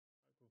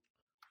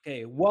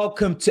Okay,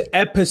 welcome to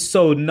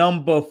episode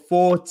number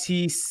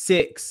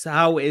 46.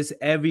 How is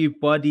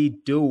everybody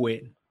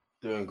doing?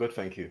 Doing good,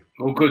 thank you.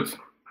 All good.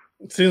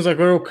 It seems like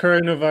we're all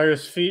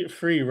coronavirus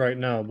free right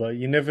now, but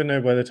you never know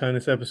by the time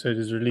this episode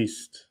is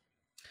released.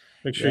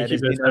 Make sure you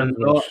keep those hands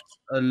washed.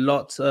 A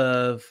lot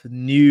of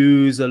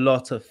news, a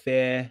lot of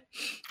fear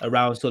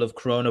around sort of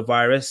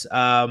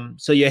coronavirus.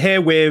 So you're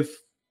here with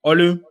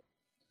Olu,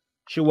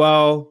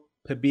 Shual,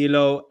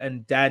 Pabilo,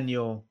 and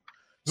Daniel.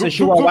 So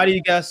Shual, why do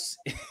you guess?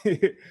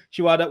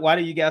 Shual, why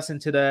do you get us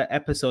into the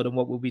episode and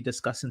what we'll be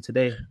discussing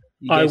today?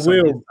 I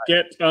will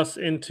get us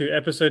into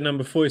episode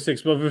number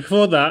 46. But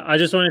before that, I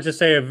just wanted to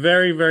say a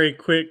very, very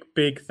quick,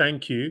 big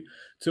thank you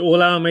to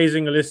all our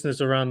amazing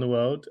listeners around the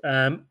world.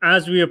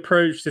 As we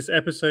approach this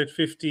episode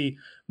 50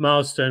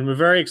 milestone, we're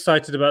very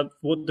excited about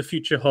what the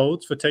future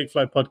holds for Take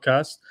Flight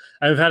Podcast.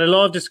 And we've had a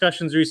lot of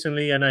discussions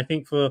recently, and I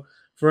think for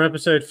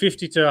episode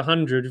 50 to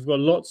 100, we've got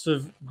lots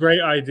of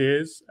great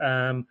ideas,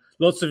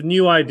 lots of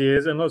new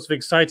ideas, and lots of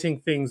exciting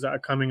things that are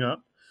coming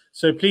up.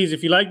 So please,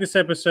 if you like this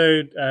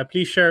episode,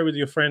 please share it with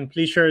your friend.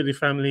 Please share it with your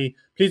family.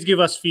 Please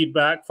give us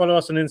feedback. Follow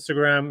us on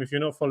Instagram if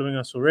you're not following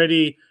us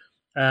already.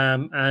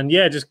 And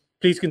yeah, just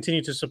please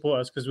continue to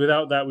support us, because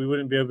without that, we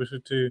wouldn't be able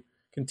to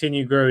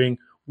continue growing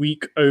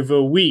week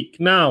over week.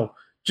 Now,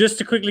 just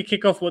to quickly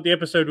kick off what the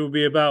episode will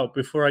be about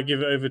before I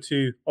give it over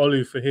to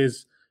Olu for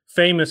his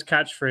famous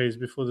catchphrase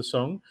before the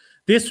song.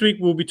 This week,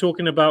 we'll be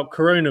talking about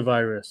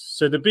coronavirus.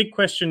 So the big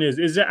question is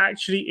it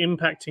actually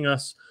impacting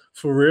us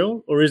for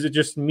real, or is it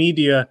just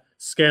media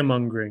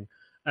scaremongering?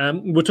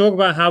 We'll talk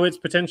about how it's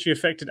potentially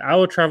affected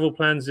our travel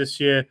plans this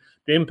year,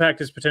 the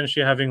impact it's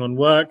potentially having on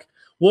work.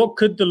 What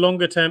could the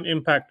longer term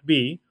impact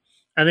be?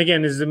 And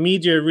again, is the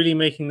media really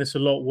making this a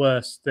lot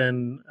worse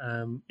than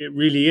it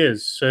really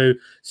is? So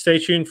stay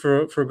tuned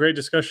for a great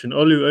discussion.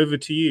 Olu, over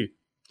to you.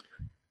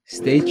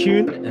 Stay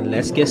tuned and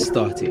let's get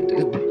started.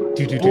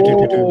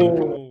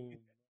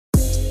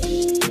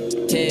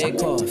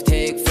 Take off,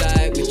 take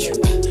flight with you.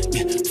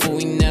 For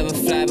we never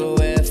fly, but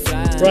we're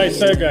flying. Right,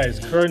 so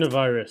guys,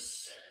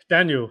 coronavirus.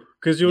 Daniel,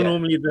 because you're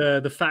normally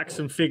the facts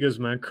and figures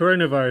man.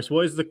 Coronavirus,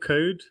 what is the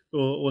code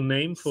or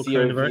name for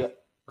coronavirus?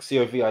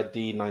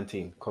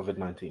 COVID-19,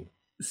 COVID-19.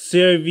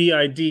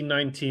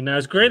 COVID-19. Now,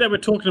 it's great that we're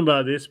talking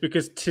about this,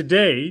 because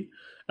today,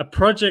 a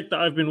project that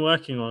I've been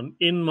working on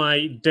in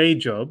my day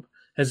job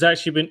has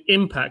actually been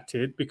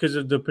impacted because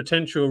of the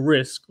potential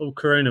risk of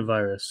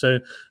coronavirus. So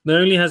not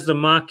only has the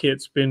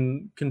markets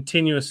been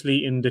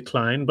continuously in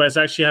decline, but it's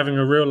actually having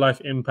a real life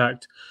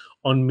impact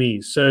on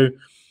me. So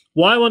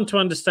what I want to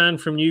understand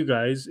from you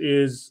guys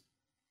is,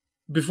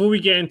 before we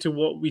get into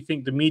what we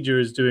think the media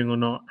is doing or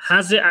not,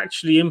 has it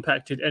actually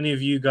impacted any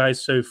of you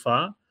guys so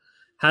far?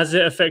 Has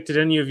it affected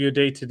any of your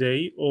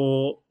day-to-day,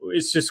 or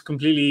it's just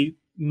completely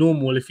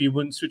normal if you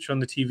wouldn't switch on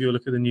the TV or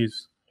look at the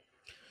news?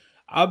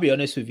 I'll be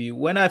honest with you.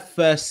 When I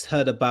first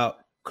heard about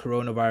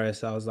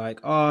coronavirus, I was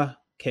like, oh,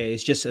 okay,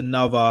 it's just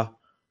another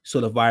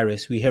sort of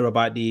virus. We hear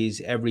about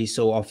these every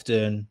so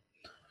often.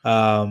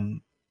 I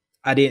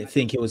didn't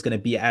think it was going to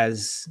be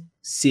as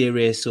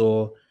serious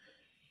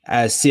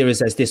as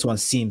this one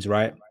seems,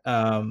 right?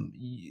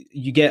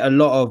 You get a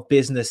lot of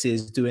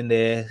businesses doing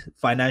their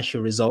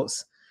financial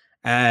results,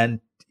 and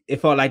it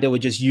felt like they were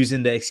just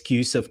using the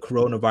excuse of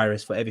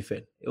coronavirus for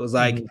everything. It was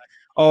like,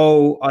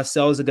 oh, our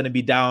sales are going to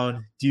be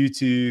down due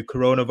to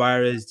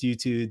coronavirus, due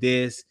to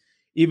this.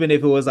 Even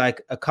if it was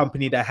like a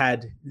company that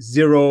had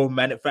zero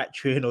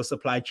manufacturing or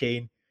supply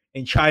chain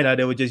in China,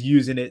 they were just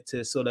using it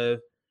to sort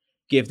of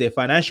give their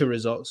financial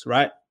results,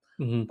 right?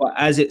 But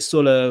as it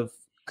sort of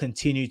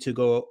continued to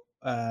go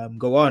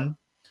on,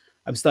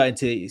 I'm starting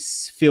to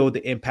feel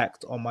the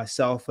impact on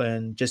myself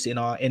and just in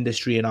our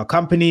industry, in our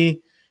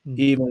company,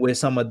 even with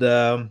some of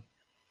the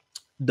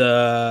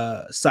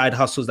side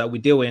hustles that we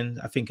deal in.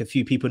 I think a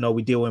few people know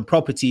we deal in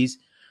properties.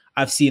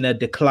 I've seen a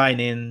decline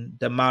in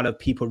the amount of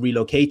people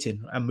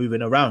relocating and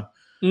moving around.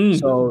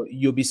 So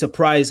you'll be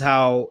surprised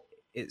how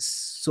it's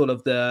sort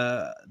of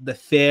the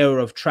fear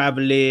of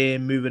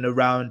traveling, moving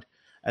around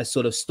has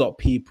sort of stopped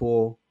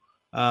people.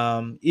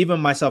 Even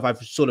myself, I've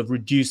sort of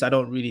reduced. I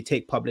don't really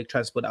take public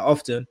transport that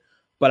often,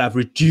 but I've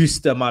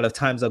reduced the amount of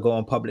times I go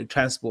on public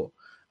transport.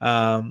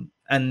 And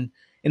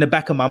in the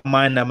back of my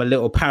mind, I'm a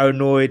little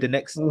paranoid. The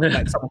next,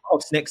 like someone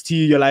coughs next to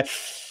you, you're like,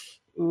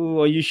 "Ooh,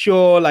 are you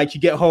sure?" Like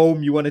you get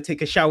home, you want to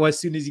take a shower as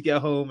soon as you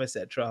get home,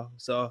 etc.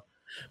 So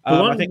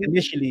I think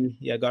initially,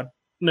 go on.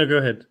 No, go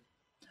ahead.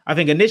 I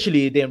think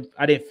initially,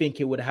 I didn't think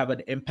it would have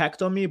an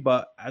impact on me,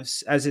 but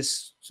as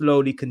it's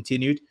slowly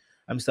continued,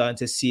 I'm starting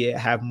to see it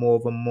have more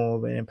of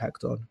an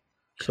impact on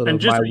sort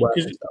of my work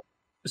and stuff.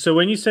 So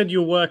when you said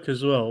your work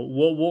as well,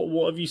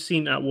 what have you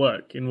seen at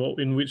work?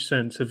 In which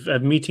sense?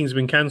 Have meetings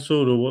been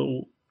cancelled or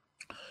what?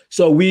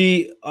 So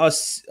we,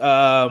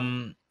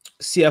 CFO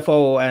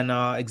and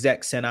our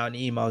exec sent out an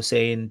email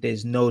saying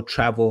there's no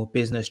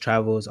business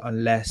travels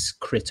unless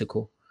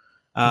critical,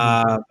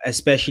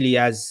 especially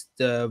as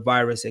the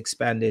virus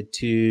expanded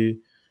to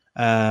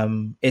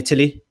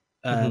Italy,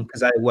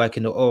 because I work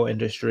in the oil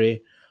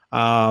industry.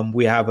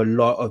 We have a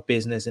lot of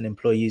business and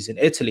employees in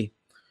Italy.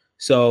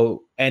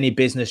 So any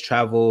business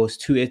travels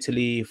to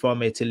Italy,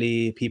 from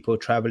Italy, people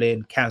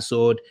traveling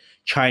cancelled.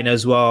 China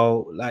as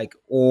well, like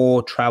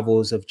all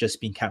travels have just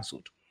been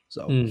cancelled.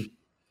 So,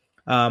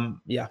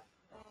 yeah.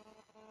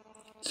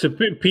 So,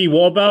 P,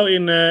 what about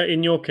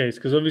in your case?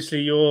 Because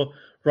obviously you're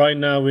right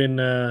now in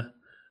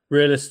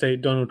real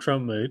estate Donald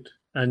Trump mode,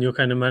 and you're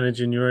kind of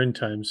managing your own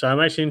time. So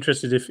I'm actually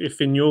interested if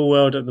in your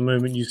world at the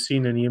moment you've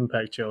seen any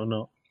impact yet or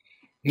not.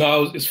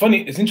 No, it's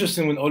funny. It's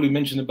interesting when Olu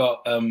mentioned about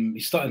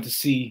he's starting to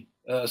see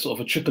sort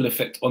of a trickle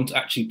effect onto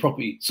actually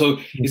property. So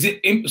is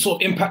it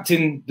sort of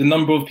impacting the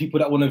number of people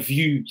that want to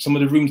view some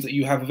of the rooms that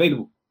you have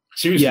available?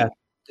 Seriously? Yeah,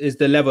 it's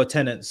the level of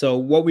tenant. So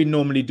what we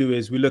normally do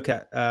is we look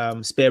at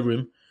spare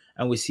room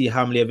and we see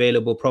how many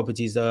available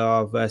properties there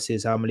are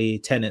versus how many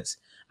tenants.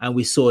 And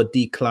we saw a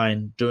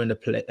decline during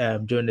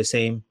the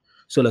same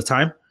sort of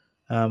time.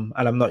 And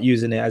I'm not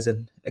using it as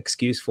an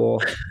excuse for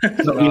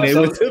not being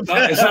able to.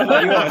 It sounds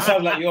like you are. It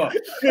sounds like you are.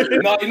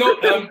 No, you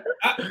know,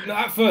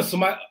 at first, so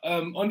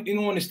in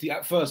all honesty,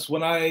 at first,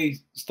 when I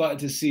started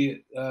to see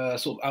it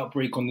sort of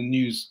outbreak on the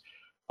news,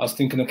 I was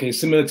thinking, okay,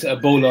 similar to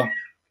Ebola.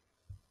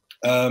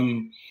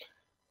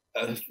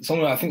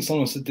 I think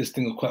someone said this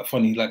thing was quite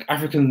funny. Like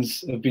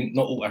Africans have been,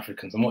 not all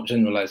Africans, I'm not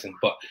generalizing,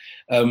 but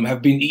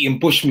have been eating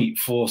bushmeat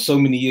for so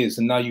many years,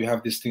 and now you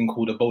have this thing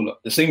called Ebola.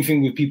 The same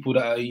thing with people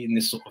that are eating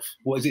this sort of,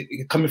 what is it,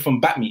 coming from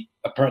bat meat?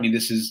 Apparently,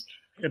 this is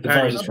the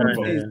virus is coming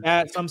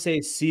from. Some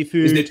say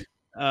seafood.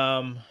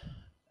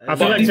 I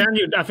feel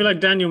like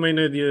Daniel may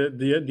know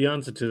the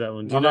answer to that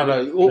one. No.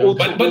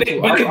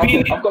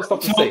 I've got stuff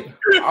to say.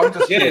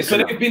 So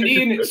they've been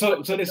eating it. So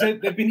they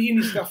said they've been eating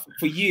this stuff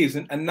for years,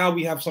 and now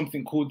we have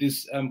something called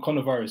this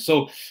coronavirus.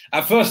 So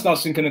at first I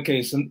was thinking, okay,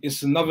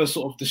 it's another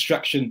sort of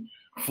distraction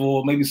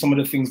for maybe some of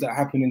the things that are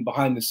happening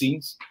behind the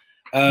scenes.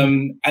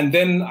 And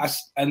then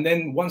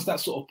once that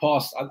sort of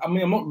passed, I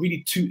mean, I'm not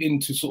really too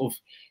into sort of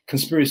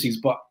conspiracies,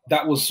 but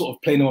that was sort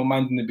of playing in my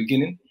mind in the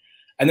beginning.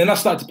 And then I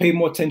started to pay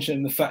more attention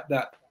in the fact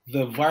that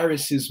the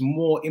virus is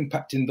more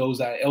impacting those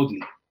that are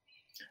elderly.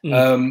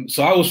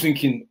 So I was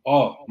thinking,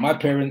 my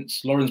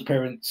parents, Lauren's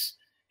parents,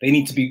 they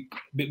need to be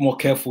a bit more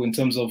careful in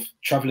terms of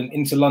traveling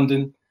into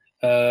London.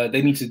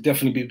 They need to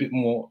definitely be a bit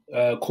more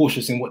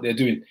cautious in what they're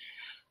doing.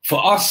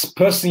 For us,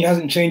 personally, it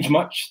hasn't changed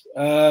much.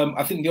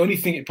 I think the only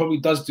thing it probably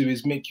does do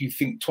is make you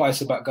think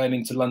twice about going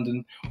into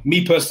London.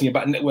 Me personally,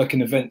 about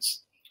networking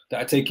events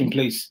that are taking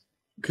place.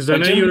 Because I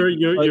know you're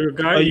a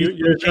guy.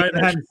 You're a guy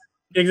that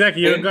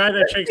exactly. You're a guy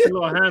that shakes a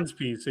lot of hands,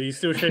 Pete. So you're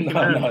still shaking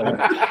hands. No.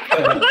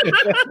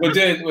 We're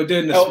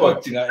doing the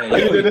spot, you know.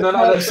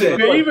 That's it.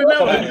 Even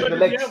now,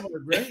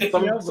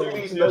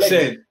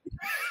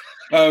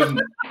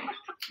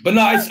 but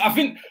no, I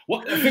think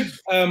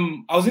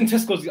I was in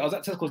Tesco's. I was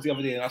at Tesco's the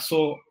other day, and I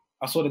saw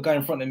the guy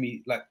in front of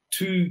me like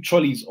 2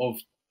 trolleys of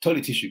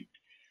toilet tissue.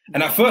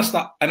 And at first,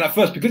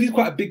 because he's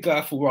quite a big guy,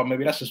 I thought, well,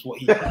 maybe that's just what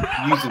he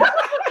uses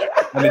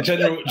and the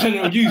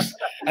general use.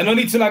 And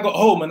only till I got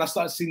home and I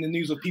started seeing the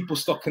news of people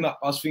stocking up,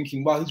 I was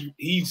thinking, well,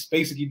 he's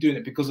basically doing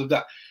it because of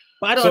that.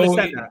 But I don't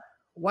understand that.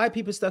 Why are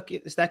people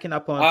stacking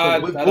up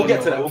on? We'll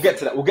get to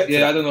that.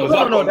 Yeah, I don't know.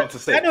 No.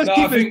 Daniel's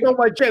keeping so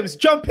much gems.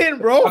 Jump in,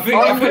 bro. I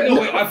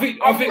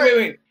think.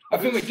 Wait.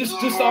 Just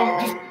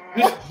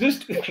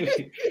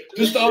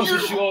to answer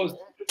yours.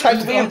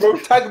 Tag me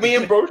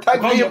in, bro.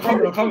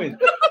 I'm coming.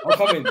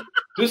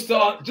 Just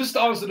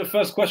to answer the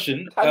first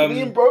question. Tag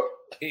me in, bro.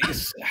 It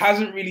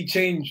hasn't really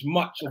changed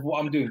much of what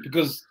I'm doing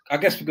because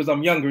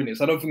I'm younger in it,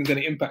 so I don't think it's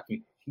going to impact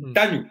me.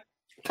 Daniel.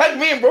 Tag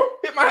me in, bro.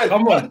 Hit my hand.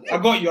 Come on. I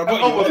got you.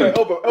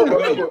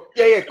 Elbow.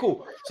 Yeah,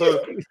 cool.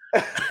 So,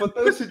 for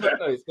those who don't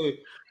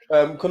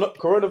know,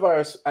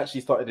 coronavirus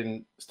actually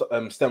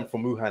stemmed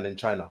from Wuhan in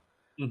China.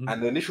 Mm-hmm.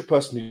 And the initial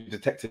person who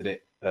detected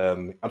it,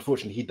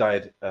 unfortunately, he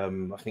died,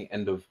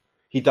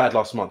 he died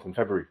last month in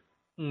February.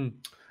 And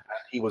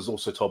he was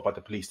also told by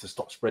the police to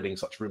stop spreading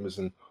such rumors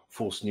and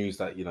false news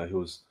that, he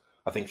was,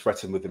 I think,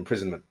 threatened with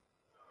imprisonment.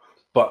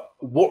 But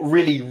what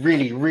really,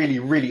 really, really,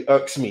 really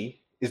irks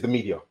me is the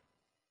media.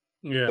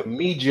 Yeah. The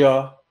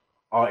media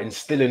are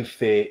instilling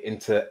fear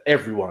into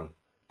everyone.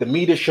 The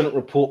media shouldn't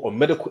report on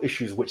medical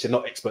issues which they're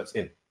not experts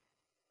in.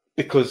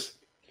 Because,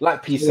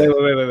 like P said...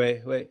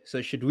 Wait.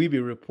 So should we be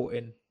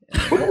reporting?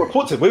 We're not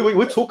reporting.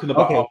 We're talking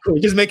about... Okay, cool.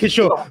 Just making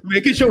sure.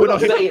 We're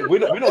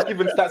not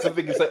giving stats and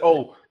figures and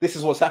say, this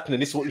is what's happening,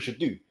 this is what you should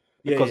do.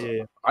 Because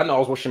I know I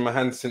was washing my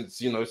hands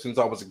since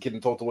I was a kid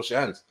and told to wash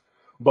your hands.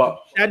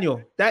 But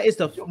Daniel, that is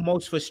the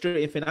most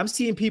frustrating thing. I'm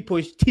seeing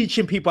people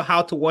teaching people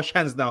how to wash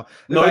hands now.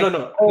 No,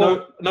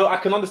 I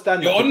can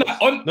understand. You're on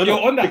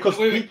that. Because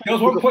there was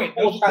one point.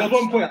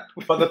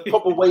 But the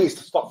proper way is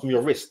to start from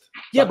your wrist.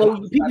 Yeah,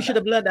 but people should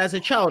have learned that as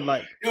a child.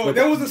 Like,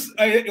 there was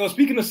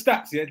speaking of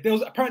stats. Yeah,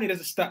 there's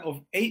a stat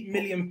of 8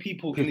 million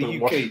people in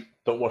the UK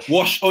don't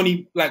wash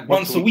only like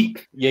once a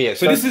week. Yeah.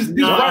 So this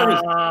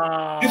virus.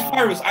 This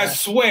virus, I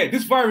swear,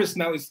 this virus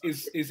now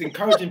is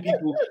encouraging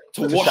people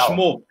to wash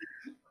more.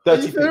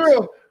 Dirty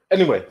things.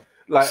 Anyway,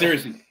 like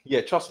seriously,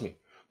 yeah, trust me.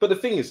 But the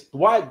thing is,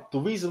 the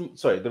reason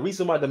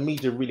why the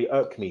media really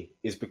irk me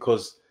is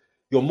because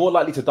you're more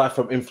likely to die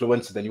from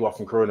influenza than you are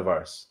from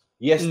coronavirus.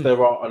 Yes,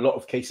 there are a lot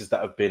of cases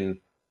that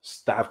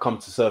have come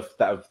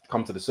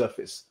to the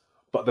surface,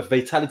 but the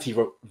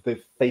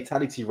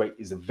fatality rate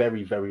is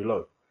very, very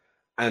low.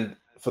 And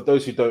for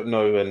those who don't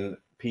know, and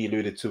P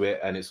alluded to it,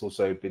 and it's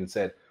also been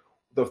said,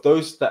 of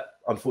those that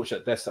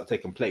unfortunate deaths that have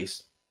taken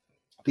place,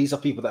 these are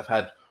people that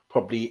have had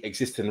probably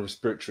existing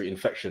respiratory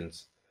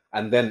infections,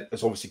 and then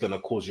it's obviously going to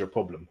cause you a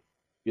problem.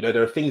 You know,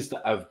 there are things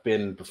that have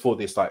been before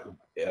this, like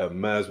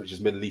MERS, which is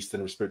Middle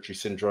Eastern Respiratory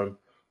Syndrome,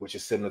 which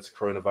is similar to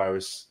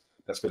coronavirus.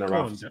 That's been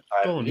around for some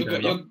time. You're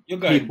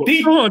going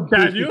deep. Go on,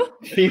 Daniel.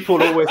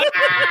 People always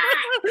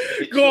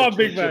go on,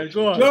 big man.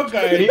 Go on. You're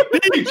going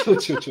deep.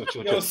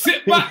 Yo,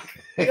 sit back.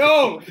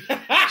 Yo.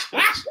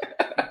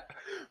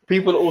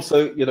 People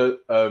also, you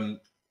know,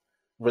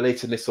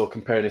 relating this or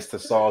comparing this to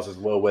SARS as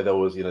well, where there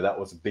was, you know, that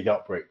was a big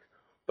outbreak.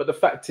 But the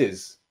fact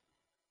is,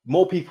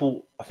 more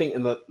people, I think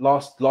in the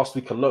last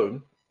week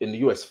alone in the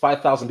US,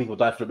 5,000 people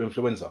died from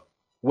influenza.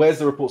 Where's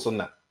the reports on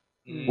that?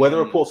 Where are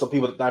the reports of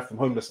people that die from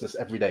homelessness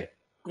every day?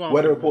 Where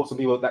are the reports of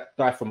people that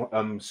die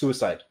from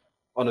suicide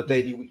on a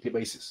daily, weekly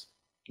basis?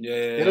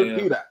 They don't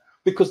do that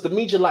because the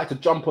media like to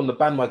jump on the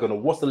bandwagon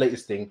of what's the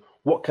latest thing,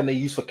 what can they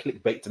use for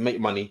clickbait to make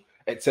money,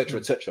 etc.,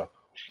 etc.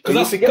 Because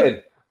are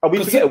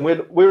we forgetting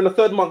we're in the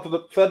third month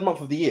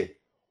of the year?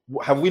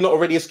 Have we not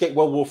already escaped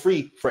World War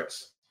III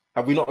threats?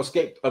 Have we not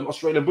escaped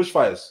Australian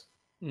bushfires?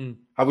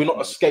 Have we not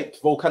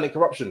escaped volcanic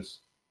eruptions?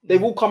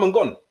 They've all come and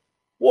gone.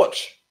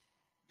 Watch,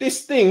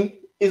 this thing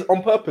is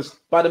on purpose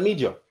by the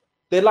media.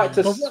 They like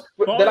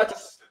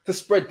to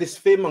spread this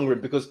fear mongering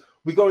because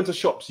we go into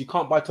shops, you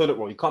can't buy toilet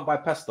roll, you can't buy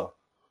pasta,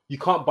 you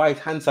can't buy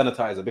hand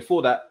sanitizer.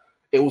 Before that,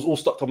 it was all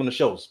stocked up on the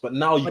shelves, but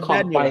now you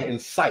can't buy it in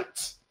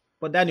sight.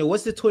 But Daniel,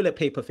 what's the toilet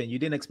paper thing? You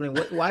didn't explain.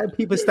 Why are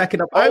people stacking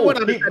up? I want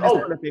to understand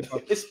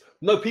this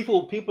toilet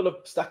paper. People are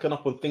stacking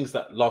up on things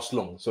that last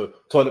long. So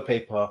toilet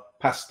paper,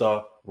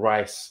 pasta,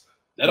 rice.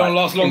 They don't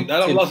last long. They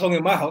don't last long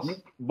in my house.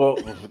 But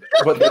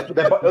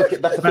okay,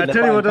 that's the thing. I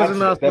tell you what doesn't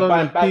last long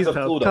in bags of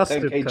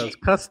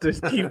custard.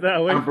 Keep that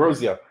away.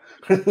 Ambrosia.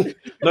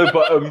 No,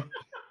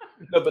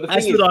 but the thing I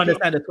still don't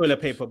understand the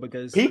toilet paper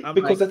because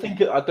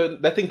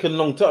they're thinking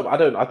long term. I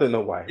don't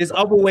know why. There's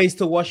other ways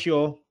to wash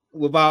your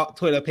without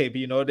toilet paper.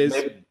 You know, there's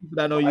people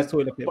that don't use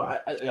toilet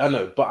paper. I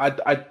know,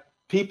 but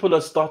people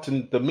are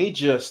starting. The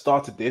media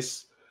started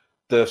this.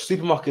 The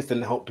supermarkets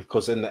didn't help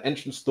because in the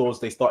entrance stores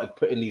they started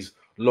putting these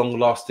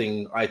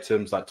long-lasting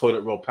items like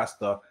toilet roll,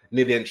 pasta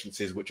near the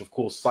entrances, which of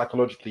course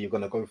psychologically you're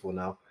going to go for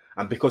now.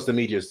 And because the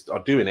media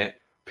are doing it,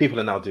 people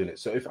are now doing it.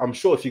 So I'm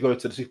sure if you go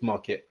to the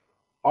supermarket,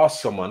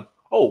 ask someone,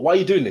 "Oh, why are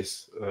you doing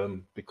this?"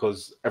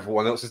 Because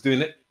everyone else is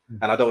doing it,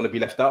 and I don't want to be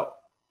left out.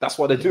 That's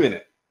why they're doing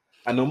it.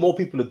 And the more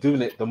people are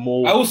doing it, the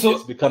more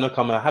it's become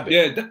a habit.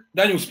 Yeah,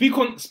 Daniel, speak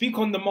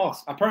on the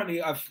mask.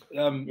 Apparently,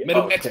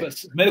 medical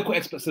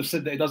experts have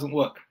said that it doesn't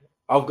work.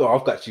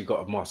 I've actually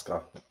got a mask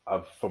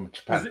from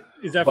Japan.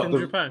 Is that from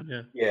Japan?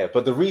 Yeah. Yeah,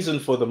 but the reason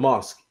for the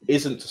mask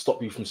isn't to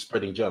stop you from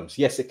spreading germs.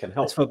 Yes, it can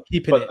help. It's for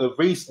keeping it.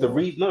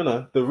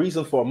 The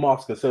reason for a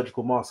mask, a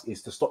surgical mask,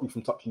 is to stop you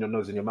from touching your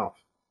nose and your mouth.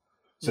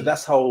 So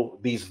that's how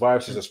these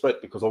viruses are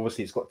spread, because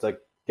obviously it's got to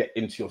get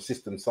into your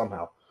system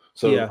somehow.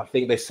 So I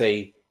think they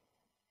say,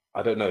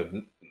 I don't know,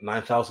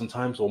 9,000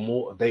 times or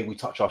more a day we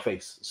touch our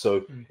face.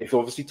 So if you're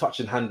obviously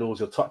touching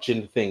handles, you're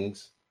touching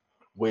things,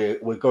 we're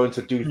going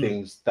to do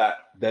things that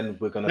then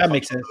we're going to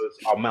touch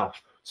our mouth.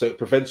 So it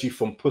prevents you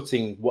from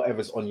putting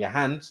whatever's on your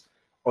hands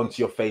onto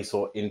your face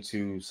or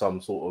into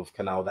some sort of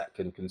canal that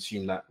can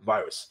consume that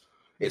virus.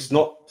 It's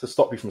not to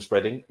stop you from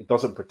spreading. It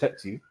doesn't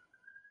protect you.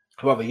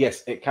 However,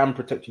 yes, it can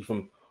protect you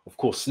from, of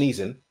course,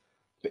 sneezing.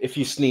 But if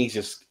you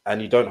sneeze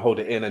and you don't hold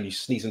it in and you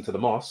sneeze into the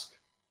mask,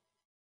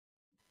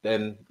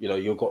 then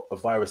you've got a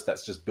virus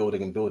that's just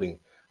building and building.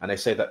 And they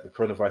say that the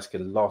coronavirus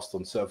can last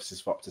on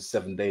surfaces for up to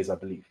 7 days, I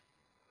believe.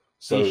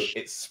 So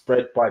it's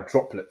spread by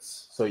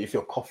droplets. So if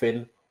you're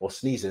coughing or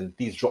sneezing,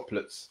 these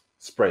droplets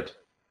spread.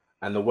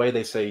 And the way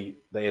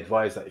they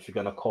advise that if you're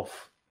going to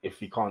cough, if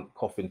you can't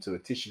cough into a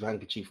tissue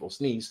handkerchief or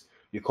sneeze,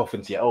 you cough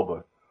into your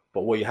elbow.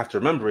 But what you have to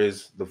remember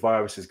is the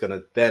virus is going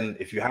to then,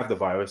 if you have the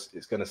virus,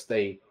 it's going to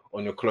stay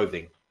on your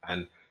clothing.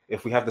 And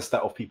if we have the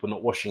stat of people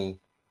not washing,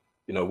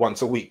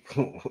 once a week,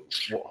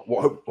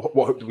 what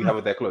hope do we have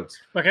with their clothes?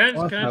 But can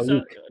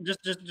I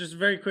just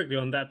very quickly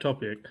on that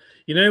topic?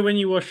 When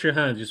you wash your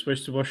hands, you're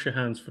supposed to wash your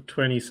hands for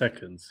 20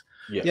 seconds.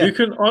 Yeah.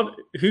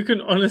 Who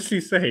can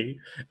honestly say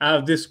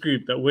out of this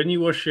group that when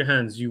you wash your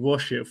hands, you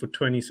wash it for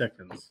 20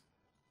 seconds?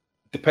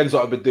 Depends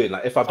what I've been doing.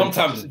 Like if I've been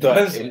touching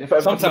dirt, if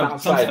I've been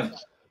outside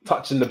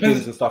touching the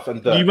bins and stuff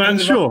and dirt. You man,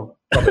 sure.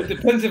 It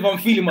depends if I'm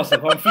feeling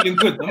myself. If I'm feeling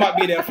good, I might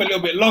be there for a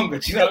little bit longer.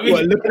 Do you know what I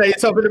mean? Looking at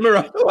yourself in the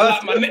mirror.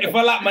 If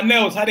I like my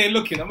nails, how they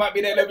looking, I might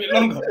be there a little bit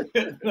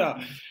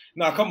longer.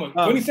 No, come on,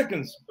 20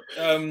 seconds.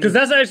 Because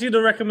that's actually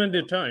the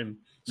recommended time.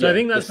 So I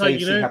think that's like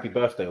sing happy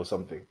birthday or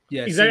something.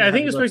 Yeah, exactly. I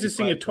think you're supposed to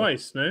sing it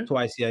twice, no?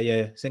 Twice,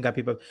 yeah. Sing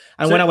happy birthday.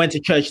 And when I went to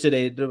church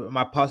today,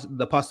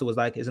 the pastor was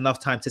like, "It's enough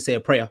time to say a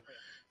prayer.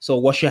 So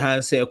wash your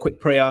hands, say a quick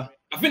prayer,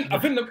 I think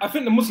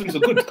the Muslims are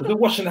good because they're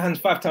washing their hands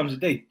 5 times a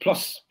day,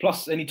 plus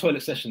any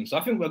toilet sessions. So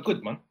I think we're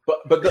good, man.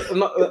 But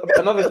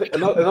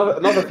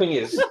another thing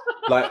is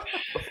like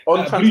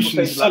on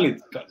transportation. Like,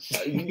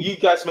 you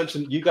guys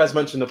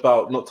mentioned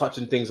about not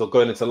touching things or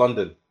going into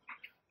London.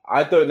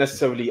 I don't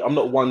necessarily. I'm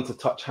not one to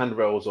touch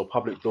handrails or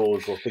public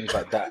doors or things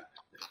like that.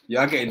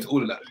 Yeah, I get into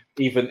all of that.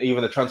 Even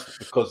the transport,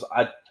 because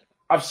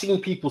I've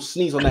seen people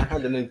sneeze on their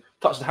hand and then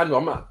touch the handrail.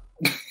 I'm like,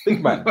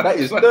 think, man, that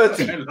is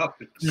dirty.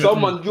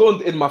 Someone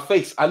yawned in my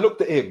face. I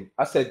looked at him.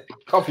 I said,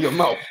 "Cover your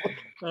mouth."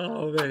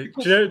 Oh, mate.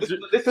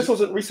 This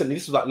wasn't recently.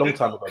 This was like a long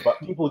time ago. But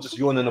people just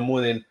yawn in the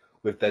morning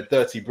with their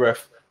dirty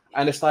breath,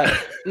 and it's like,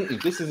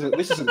 this isn't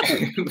cool.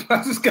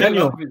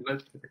 Daniel,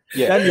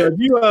 have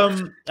you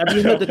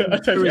heard the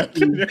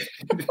conspiracy?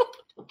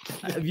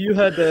 Have you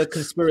heard the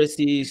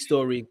conspiracy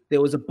story?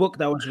 There was a book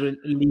that was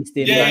released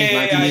in.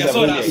 I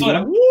saw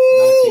that.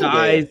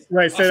 Guys,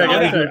 right, say that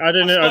again. I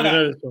don't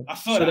know this one.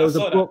 So there was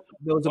a book.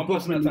 There was a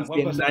book released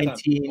in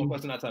 19.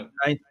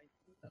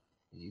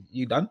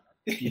 You done?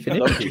 You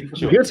finished?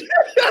 Good.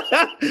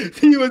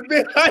 He was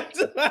behind.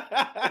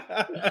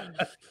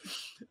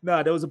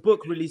 No, there was a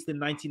book released in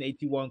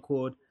 1981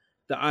 called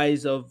 "The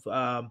Eyes of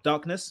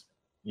Darkness,"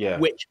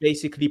 which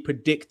basically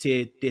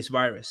predicted this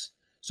virus.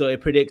 So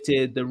it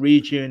predicted the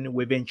region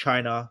within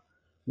China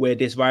where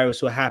this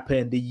virus will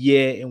happen, the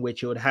year in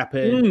which it would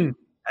happen.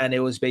 And it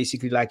was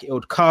basically like it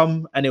would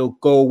come and it would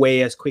go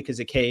away as quick as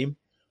it came,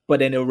 but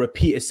then it'll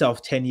repeat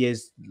itself 10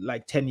 years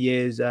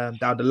down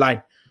the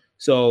line.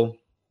 So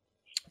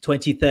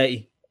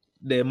 2030,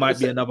 there might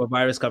be another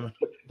virus coming.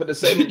 But the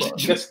same,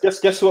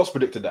 guess who else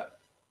predicted that?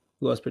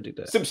 Who else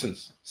predicted that?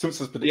 Simpsons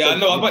predicted. Yeah, I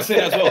know. I'm about to say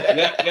that as well.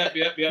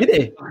 Yeah. Did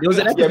they? There was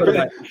an episode of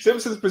that.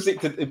 Simpsons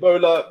predicted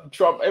Ebola,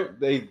 Trump.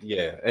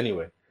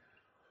 Anyway.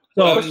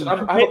 So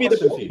what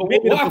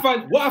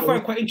I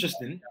find quite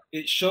interesting,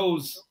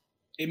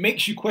 it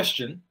makes you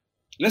question.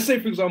 Let's say,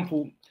 for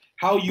example,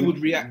 how you would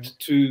react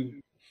to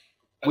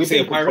say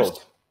a virus.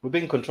 We're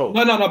being controlled.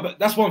 No, but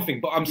that's one thing.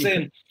 But I'm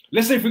saying,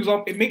 let's say, for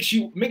example, it makes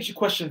you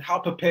question how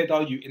prepared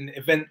are you in the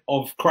event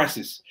of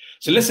crisis.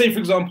 So let's say, for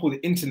example,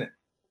 the internet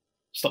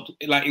stopped,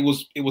 like it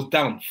was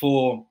down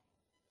for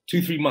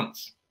 2-3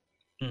 months.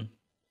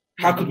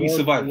 How could we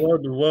survive?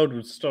 The world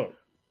would stop.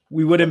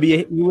 We wouldn't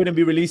be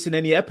releasing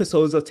any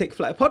episodes of Take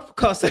Flight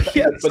podcast.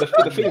 But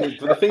the thing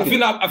is, I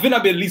think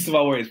that'd be the least of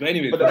our worries. But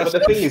anyway, but the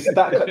thing is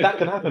that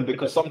can happen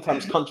because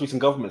sometimes countries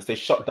and governments, they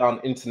shut down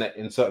internet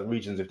in certain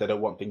regions if they don't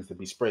want things to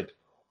be spread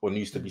or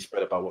news to be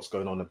spread about what's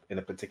going on in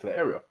a particular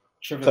area.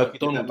 Turkey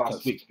did that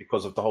last week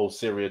because of the whole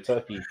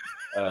Syria-Turkey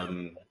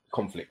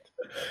conflict.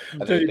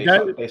 And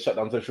they shut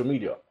down social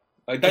media.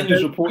 Like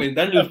Daniel's reporting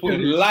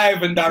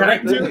live and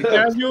direct.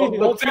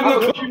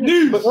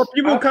 What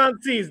people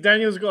can't see is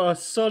Daniel's got a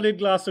solid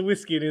glass of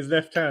whiskey in his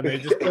left hand. They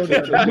just They're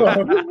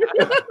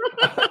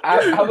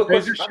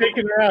just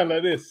shaking around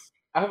like this.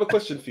 I have a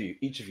question for you,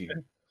 each of you.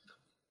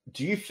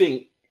 Do you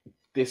think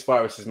this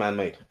virus is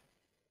man-made?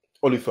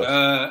 Olu first.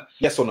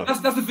 Yes or no?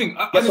 That's the thing.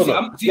 Yes or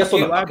no? Yes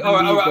or no? All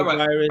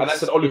right. And I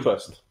said Olu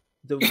first.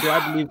 Do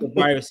I believe the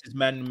virus is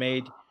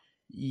man-made?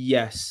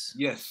 Yes.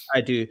 Yes.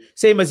 I do.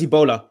 Same as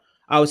Ebola.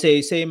 I would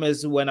say same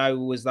as when I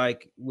was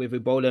like with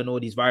Ebola and all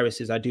these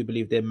viruses, I do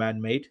believe they're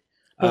man-made.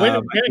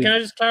 But can I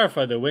just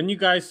clarify though? When you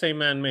guys say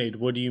man-made,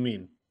 what do you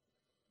mean?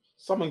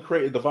 Someone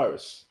created the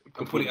virus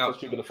and put it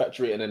out in the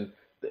factory, and then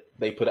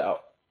they put it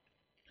out.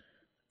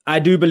 I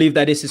do believe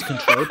that this is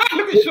controlled.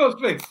 Look at Sean's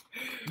face.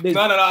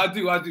 No, I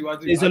do.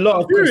 There's a lot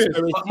of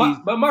conspiracies.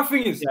 But my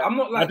thing is, I'm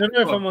not like. I don't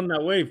know if I'm on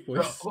that wave,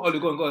 boys. Go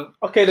on.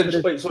 Okay,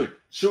 then wait. Sorry,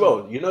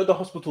 Shuel, you know the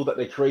hospital that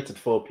they created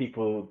for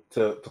people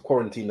to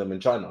quarantine them in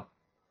China?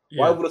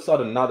 Yeah. Why all of a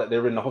sudden, now that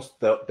they're in the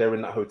hospital, they're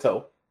in that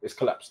hotel, it's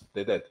collapsed.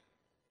 They're dead.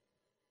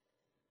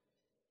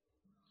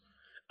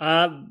 But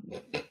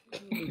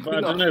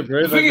I don't know,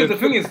 bro. The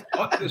thing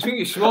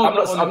is,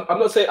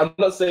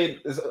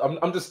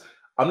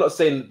 I'm not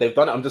saying they've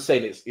done it. I'm just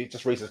saying it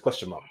just raises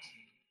question marks.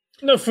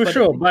 No, for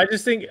sure. But I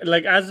just think,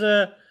 like, as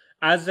a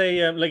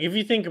like, if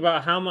you think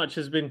about how much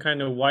has been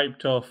kind of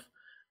wiped off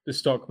the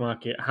stock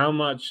market, how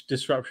much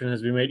disruption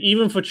has been made,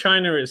 even for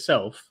China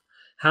itself,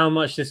 how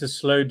much this has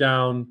slowed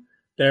down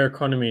their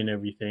economy and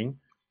everything.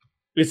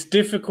 It's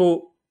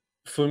difficult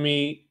for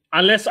me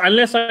unless I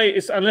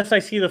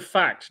see the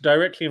fact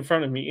directly in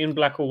front of me in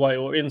black or white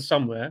or in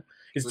somewhere.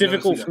 It's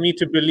difficult for me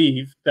to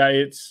believe that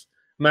it's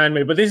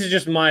man-made. But this is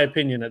just my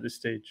opinion at this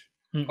stage.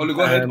 Olu,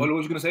 go ahead. Olu, what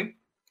were you going to say?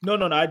 No.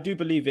 I do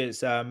believe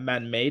it's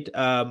man-made.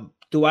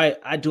 Do I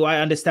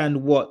understand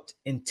what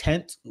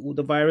intent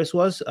the virus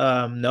was?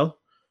 No.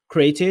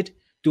 Created.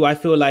 Do I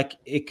feel like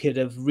it could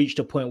have reached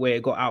a point where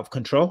it got out of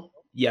control?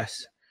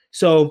 Yes.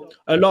 So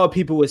a lot of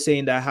people were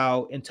saying that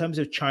how in terms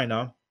of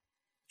China,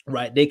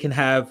 right, they can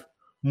have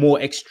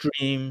more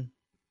extreme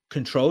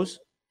controls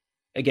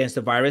against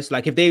the virus.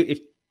 Like if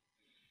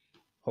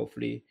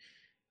hopefully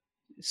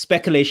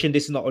speculation,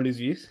 this is not Olu's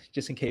views,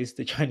 just in case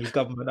the Chinese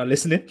government are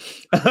listening.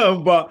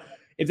 But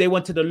if they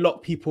wanted to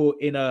lock people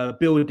in a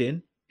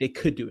building, they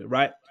could do it,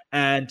 right?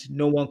 and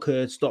no one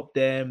could stop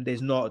them.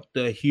 There's not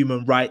the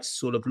human rights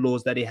sort of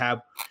laws that they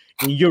have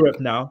in Europe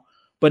now.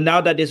 But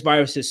now that this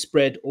virus is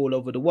spread all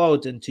over the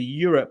world and to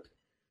Europe,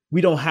 we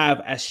don't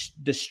have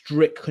the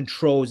strict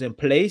controls in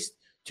place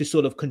to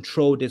sort of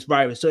control this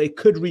virus. So it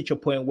could reach a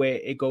point where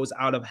it goes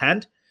out of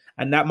hand.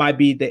 And that might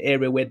be the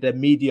area where the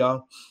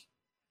media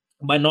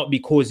might not be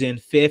causing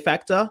fear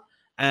factor.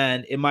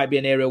 And it might be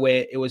an area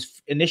where it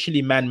was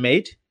initially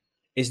man-made.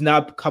 It's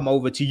now come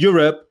over to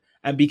Europe.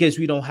 And because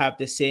we don't have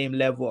the same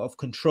level of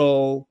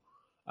control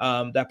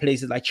that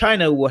places like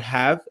China would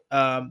have,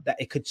 that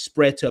it could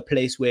spread to a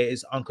place where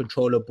it's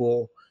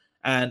uncontrollable.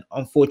 And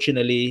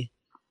unfortunately,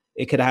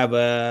 it could have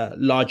a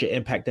larger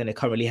impact than it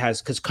currently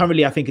has. Because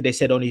currently, I think they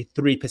said only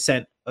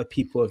 3% of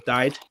people have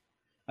died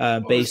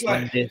based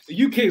on this.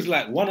 The UK is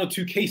like 1 or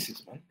 2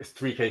 cases, man. It's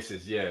 3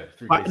 cases, yeah.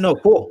 3 cases. No,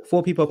 4.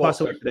 4 people passed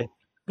away today.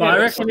 But I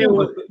reckon it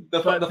was...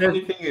 The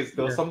funny thing is,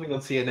 there was something on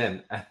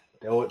CNN, and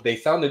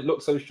they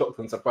looked so shocked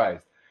and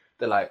surprised.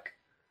 They're like,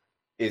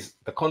 is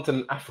the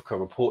continent Africa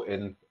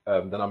reporting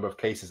the number of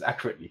cases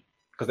accurately?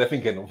 Because they're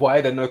thinking, why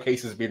are there no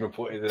cases being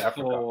reported in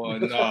Africa? Oh,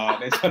 no,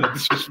 they're trying to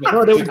disrespect.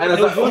 No, there was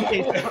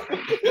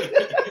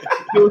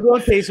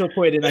one case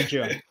reported in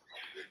Nigeria.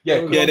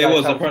 Yeah, there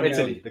was apparently.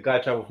 Italy. The guy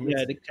traveled from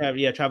Italy.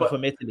 Traveled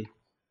from Italy.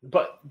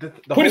 But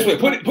put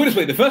it this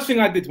way. The first thing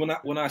I did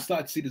when I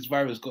started to see this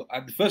virus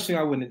the first thing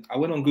I went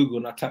on Google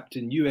and I tapped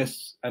in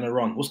US and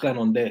Iran. What's going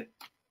on there?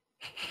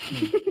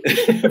 because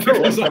in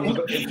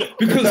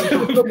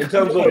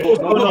terms of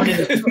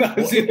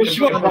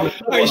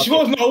she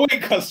was not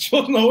awake, cuz she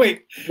was not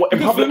awake.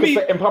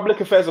 In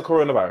public affairs or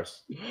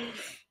coronavirus?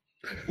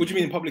 What do you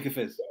mean in public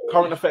affairs?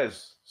 Current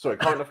affairs. Sorry,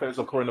 current affairs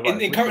or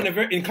coronavirus?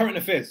 In current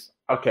affairs.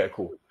 Okay,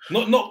 cool.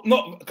 Not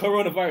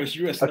coronavirus,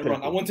 US and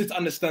Iran. Cool. I wanted to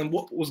understand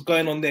what was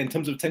going on there in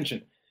terms of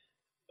tension.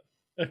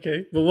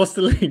 Okay, but what's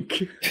the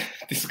link?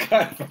 This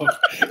guy, bro.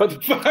 But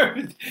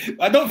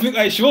I don't think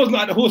she was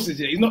not at the horses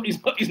yet. He's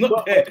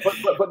not there.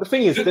 But the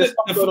thing is,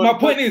 my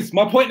point is,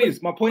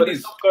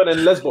 it's going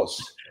on Lesbos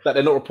that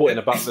they're not reporting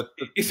about.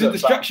 It's a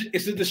distraction.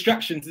 It's a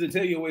distraction to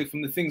take you away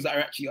from the things that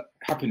are actually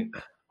happening.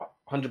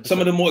 100%. Some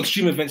of the more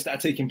extreme events that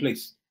are taking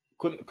place.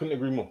 Couldn't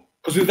agree more.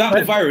 Because without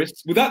the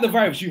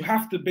virus, you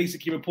have to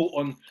basically report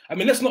on. I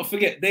mean, let's not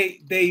forget they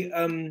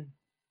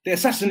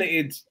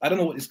assassinated. I don't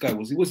know what this guy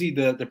was. Was he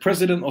the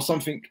president or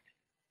something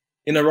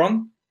in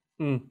Iran?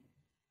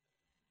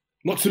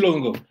 Not too long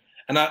ago,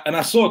 and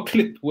I saw a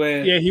clip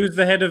where he was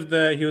the head of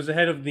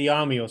the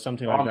army or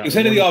something like that. He was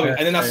head of the army,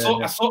 and then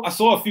I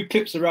saw a few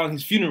clips around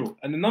his funeral,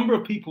 and the number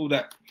of people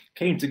that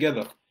came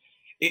together.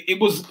 It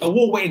was a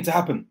war waiting to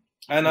happen,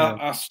 and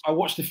I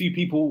watched a few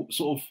people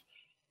sort of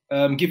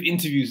give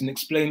interviews and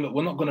explain that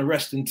we're not going to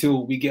rest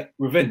until we get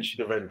revenge.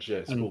 Revenge,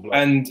 yes.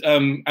 And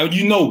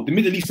the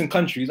Middle Eastern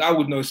countries, I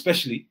would know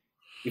especially,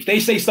 if they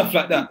say stuff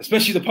like that,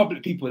 especially the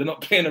public people, they're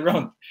not playing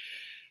around.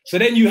 So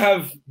then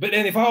but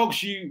then if I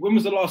ask you, when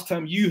was the last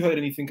time you heard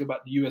anything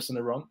about the US and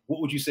Iran?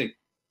 What would you say?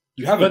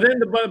 You haven't.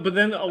 But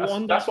then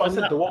that's what I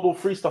said. The World War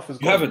III stuff is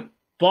gone. You haven't.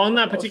 But on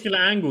that particular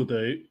angle,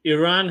 though,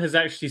 Iran has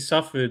actually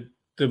suffered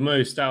the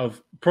most out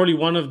of probably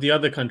one of the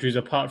other countries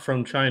apart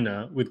from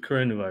China with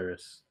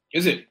coronavirus.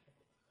 Is it?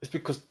 It's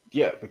because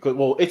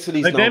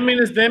Italy's like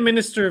their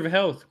minister of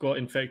health got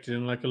infected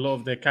and like a lot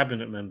of their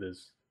cabinet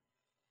members.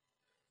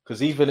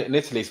 Because even in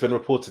Italy, it's been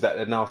reported that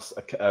there are now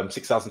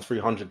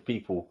 6,300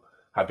 people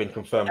have been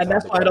confirmed. And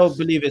that's why I don't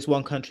believe it's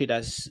one country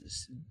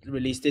that's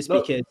released this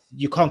because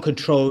you can't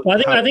control. Well,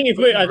 I think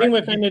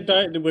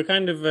we're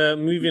kind of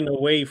moving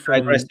away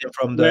from we're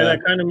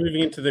like kind of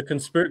moving into the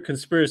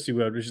conspiracy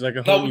world, which is like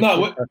a whole new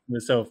podcast in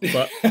itself.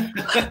 But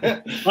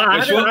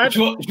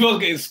she was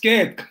getting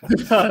scared.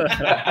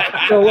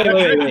 So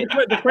wait.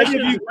 The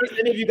question is,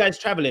 any of you guys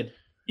traveling?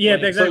 Yeah,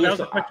 exactly. That was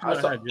the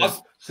question I had.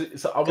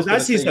 Because I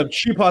see some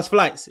cheap-ass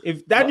flights.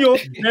 If Daniel,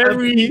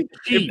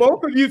 if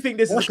both of you think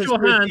this is a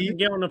conspiracy, and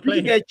get on a you plane.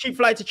 can get a cheap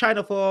flight to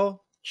China for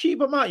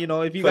cheap amount.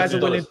 If you guys are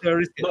willing to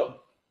risk it.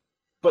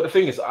 But the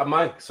thing is,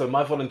 my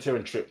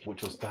volunteering trip,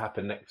 which was to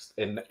happen next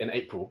in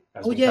April,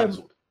 has been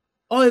cancelled.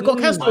 Oh, it got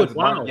cancelled.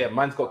 Wow.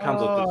 Mine's got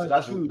cancelled.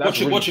 That's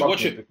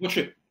watch it.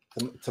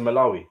 To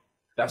Malawi.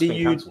 That's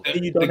been cancelled.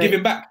 They're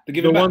giving back.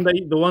 The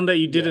one that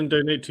you didn't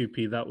donate to,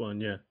 P. That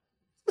one, yeah.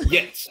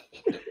 Yes.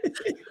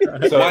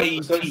 So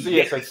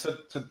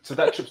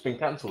that trip's been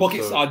cancelled.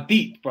 Pockets are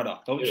deep, brother.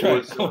 Don't try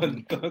it. Go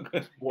on.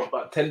 What,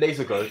 about 10 days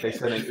ago, they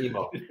sent an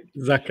email.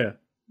 Zaka.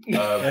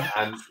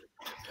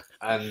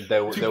 And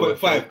there were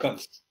 2.5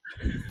 cuts.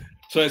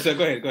 So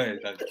go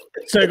ahead.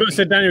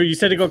 So Daniel, you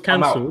said it got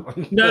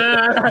cancelled. No.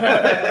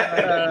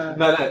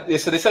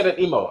 So they sent an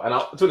email, and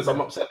to be honest,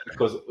 I'm upset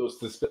because it was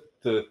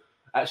to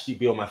actually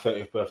be on my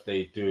 30th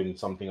birthday doing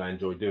something I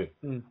enjoy doing.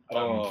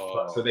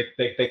 So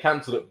they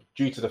cancelled it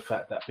due to the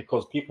fact that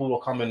because people were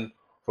coming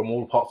from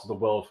all parts of the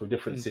world through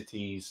different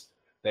cities,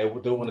 they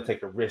don't want to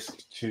take a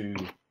risk to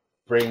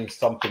bring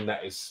something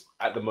that is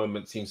at the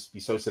moment seems to be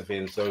so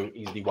severe and so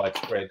easily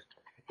widespread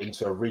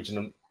into a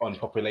region on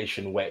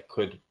population where it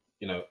could,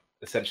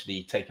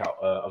 essentially take out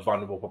a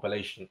vulnerable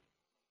population.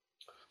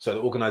 So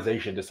the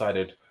organization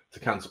decided to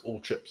cancel all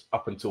trips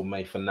up until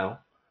May for now,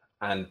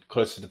 and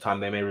close to the time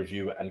they may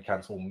review it and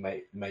cancel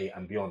May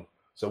and beyond.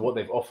 So what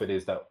they've offered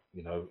is that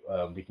we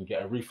can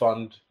get a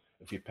refund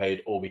if you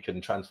paid, or we can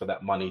transfer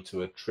that money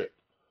to a trip,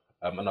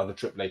 another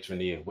trip later in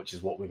the year, which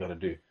is what we're going to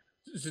do.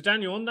 So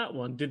Daniel, on that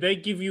one, did they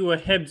give you a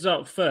heads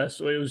up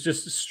first, or it was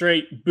just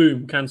straight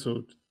boom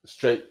cancelled?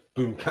 Straight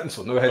boom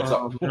cancelled, no heads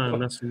up. Man,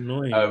 that's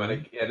annoying. And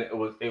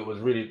it was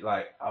really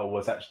like, I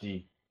was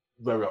actually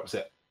very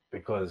upset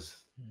because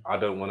I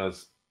didn't want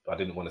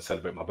to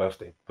celebrate my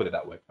birthday. Put it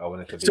that way. I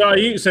wanted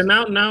to. So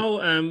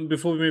now,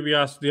 before we maybe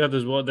ask the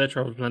others what their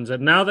travel plans are,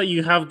 now that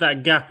you have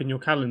that gap in your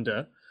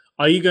calendar,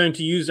 are you going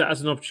to use that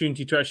as an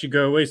opportunity to actually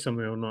go away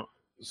somewhere or not?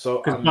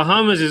 So because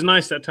Bahamas is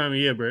nice that time of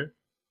year, bro.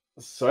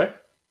 Sorry.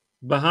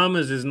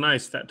 Bahamas is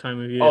nice that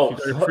time of year. If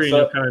you go free in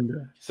your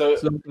calendar. So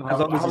as long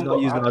as you're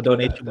not using our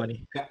donation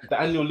money. The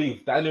annual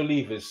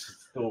leave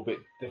is still a bit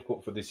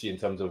difficult for this year in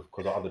terms of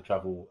because of other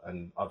travel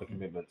and other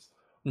commitments.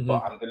 Mm-hmm.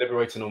 But I'm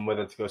deliberating on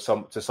whether to go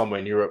to somewhere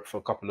in Europe for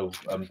a couple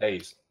of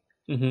days.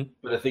 Mm-hmm.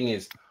 But the thing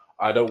is,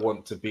 I don't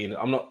want to be.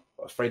 I'm not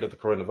afraid of the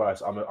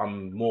coronavirus.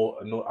 I'm more.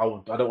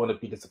 I don't want to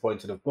be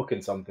disappointed of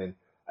booking something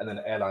and then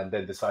the airline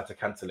then decide to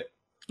cancel it.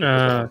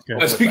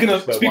 Okay. Speaking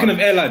of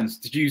airlines,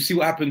 did you see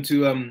what happened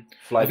to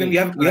I think we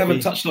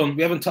haven't touched on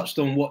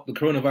what the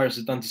coronavirus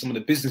has done to some of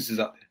the businesses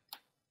out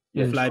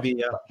there. Yeah, Flybe,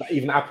 yeah.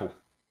 Even Apple.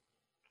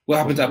 What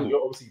happened to Apple?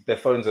 Obviously, their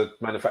phones are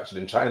manufactured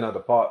in China. The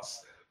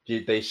parts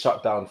they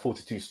shut down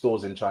 42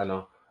 stores in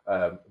China.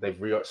 They've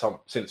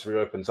since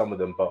reopened some of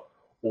them, but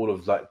all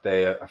of I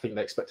think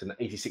they're expecting an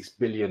 86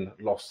 billion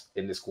loss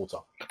in this quarter.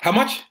 How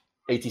much?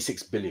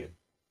 86 billion.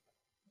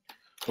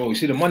 Oh, you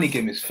see, the money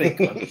game is fake,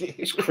 man.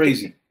 It's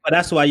crazy. But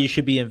that's why you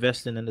should be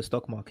investing in the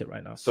stock market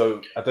right now.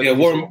 So I don't know.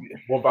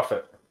 Warren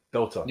Buffett,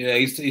 Delta. Yeah,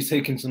 he's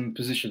taking some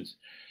positions.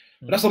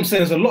 But that's what I'm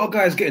saying. There's a lot of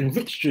guys getting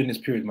rich during this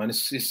period, man.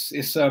 It's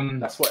That's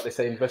why they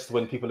say invest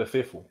when people are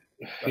fearful.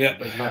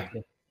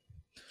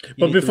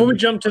 But before we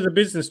jump to the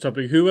business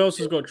topic, who else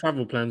has got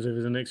travel plans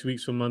over the next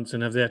weeks or months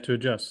and have they had to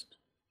adjust?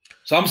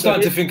 So I'm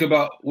starting to think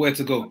about where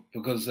to go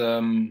because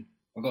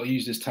I've got to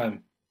use this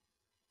time.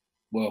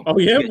 Well, oh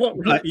yeah,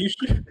 what you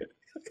should.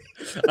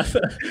 I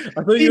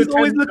thought He's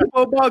always looking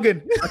for a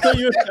bargain. I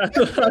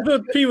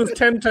thought P was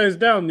 10 toes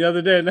down the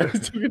other day, and I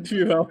was talking to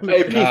you.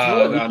 Hey, P,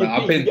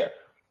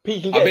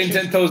 I've been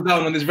 10 toes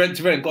down on this rent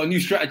to rent. Got a new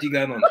strategy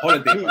going on.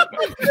 Holiday,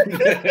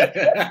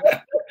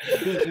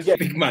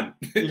 big man.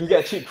 You can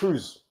get a cheap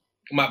cruise.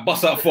 Might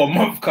bust out for a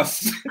month,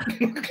 cuz.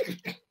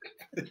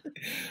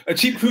 A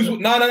cheap cruise.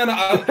 No.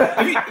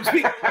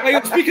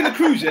 Speaking of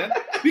cruise, yeah.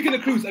 Speaking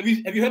of cruise, have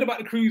you heard about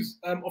the cruise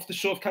off the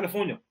shore of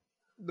California?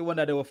 The one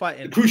that they were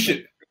fighting. The cruise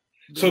ship.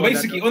 So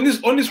basically, on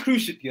this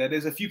cruise ship, yeah,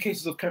 there's a few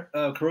cases of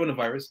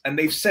coronavirus, and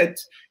they've said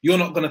you're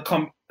not gonna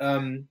come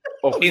in.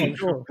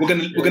 Sure. We're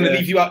gonna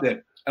leave you out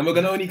there, and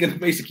we're only gonna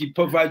basically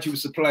provide you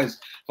with supplies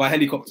by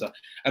helicopter.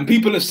 And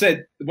people have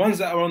said the ones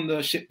that are on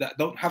the ship that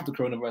don't have the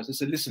coronavirus, they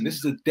said, listen, this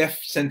is a death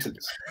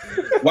sentence.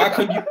 Why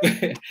can't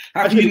you?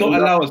 How can you not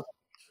allow us?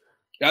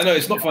 I know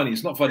it's not funny.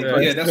 It's not funny. Yeah,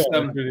 but yeah, that's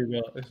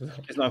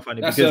it's not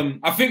funny. That's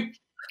I think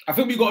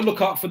we got to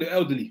look out for the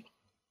elderly.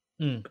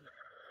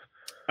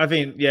 I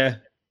think, yeah.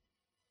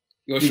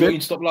 You're sure you need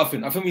to stop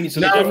laughing? I think we need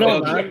to look out for the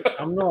elderly.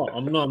 I'm not.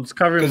 I'm just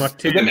covering my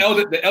teeth.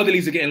 The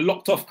elderlies are getting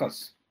locked off,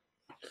 cuz.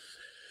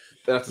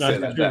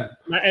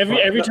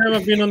 Every time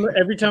I've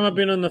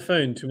been on the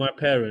phone to my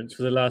parents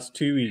for the last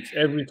 2 weeks,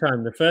 every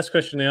time the first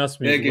question they ask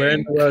me is, "Where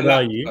in the world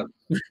are you?"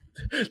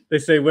 They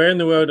say, "Where in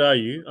the world are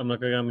you?" I'm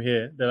like, "I'm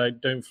here." They're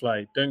like, "Don't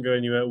fly, don't go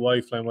anywhere. Why are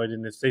you flying? Why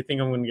doing this?" They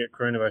think I'm going to get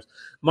coronavirus.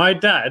 My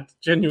dad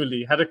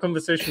genuinely had a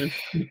conversation.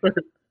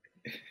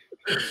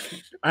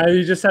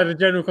 I just had a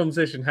general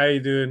conversation. How you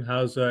doing?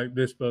 How's work?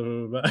 This, blah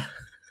blah blah.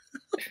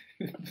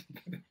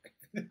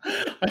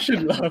 I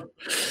should laugh.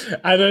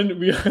 And then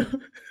we.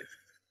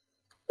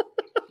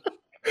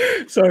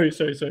 Sorry.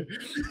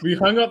 We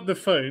hung up the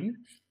phone.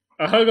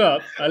 I hung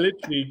up. I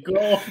literally got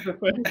off the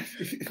phone.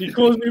 He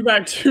calls me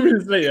back 2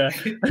 minutes later.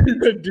 And he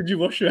said, "Did you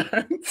wash your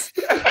hands?"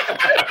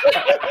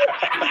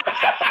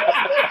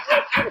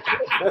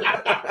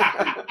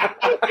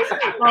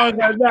 I was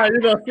like, "No,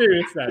 you're not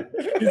serious, man."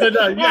 He said,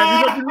 "No,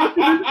 yeah,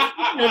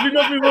 have you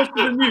not been watching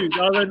the news?"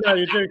 I was like, "No,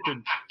 you're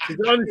joking." He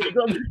said, "Honestly,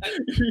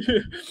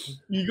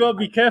 you got to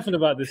be careful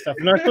about this stuff."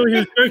 And I thought he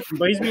was joking,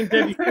 but he's been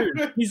deadly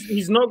serious.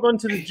 He's not gone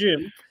to the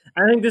gym.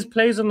 I think this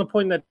plays on the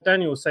point that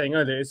Daniel was saying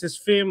earlier. It's this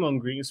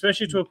fear-mongering,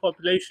 especially to a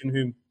population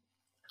who,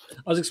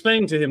 I was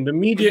explaining to him, the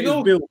media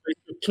is built based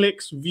on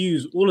clicks,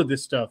 views, all of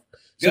this stuff.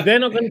 So they're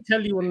not going to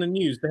tell you on the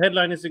news. The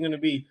headline isn't going to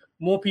be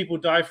more people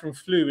die from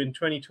flu in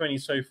 2020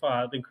 so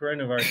far than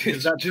coronavirus.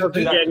 Because that doesn't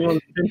get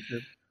anyone's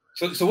attention.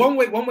 So one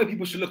way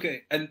people should look at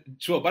it, and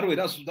sure, by the way,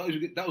 that was what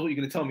you're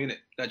going to tell me, innit?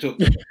 That joke.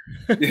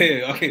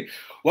 Yeah, okay.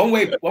 One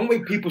way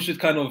people should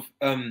kind of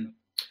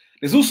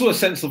there's also a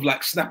sense of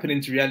like snapping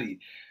into reality.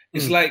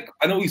 It's like,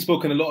 I know we've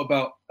spoken a lot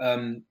about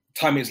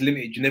time is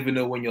limited. You never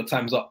know when your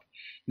time's up.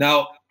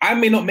 Now, I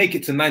may not make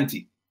it to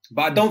 90,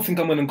 but I don't think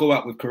I'm going to go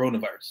out with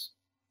coronavirus.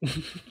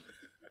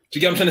 Do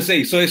you get what I'm trying to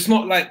say? So it's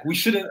not like we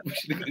shouldn't.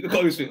 Look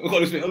at this thing.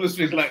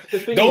 Like,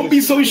 don't be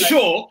so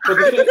sure.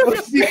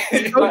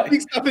 Don't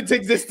think stuff into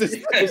existence.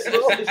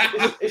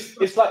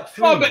 It's like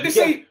flu. Oh, but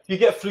you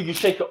get flu, you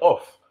shake it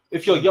off.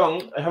 If you're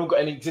young and haven't got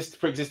any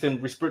pre-existing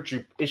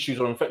respiratory issues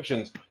or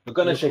infections, you're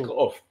gonna shake it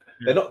off.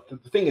 They're not. The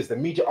thing is, the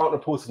media aren't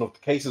reporting of the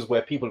cases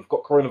where people have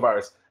got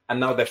coronavirus and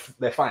now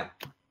they're fine.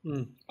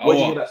 Where do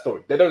you hear that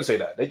story? They don't say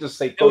that. They just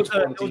say go to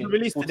quarantine. There was a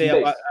release today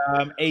about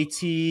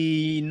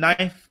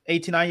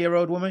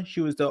 89-year-old woman.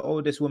 She was the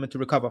oldest woman to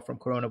recover from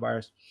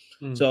coronavirus.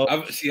 So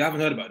I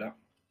haven't heard about that.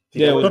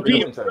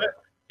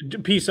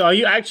 Pete, so are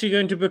you actually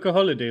going to book a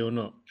holiday or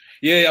not?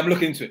 Yeah, I'm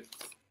looking into it.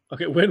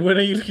 Okay, when are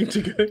you looking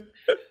to go?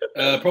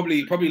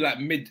 Probably like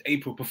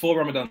mid-April, before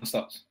Ramadan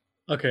starts.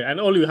 Okay, and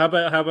Olu, how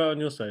about on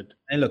your side?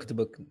 I ain't looking to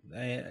book. I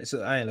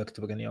ain't looking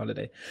to book any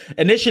holiday.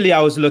 Initially, I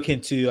was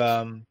looking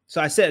to. So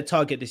I set a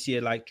target this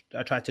year. Like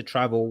I tried to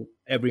travel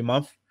every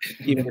month,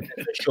 even if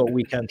it's a short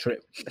weekend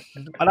trip.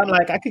 And I'm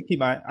like, I could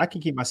keep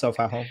myself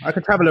at home. I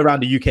could travel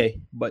around the UK,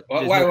 but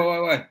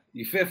why?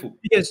 You fearful?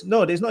 Because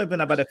no, there's not even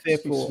about a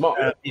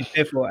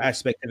fearful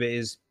aspect of it.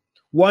 Is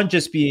one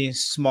just being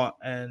smart,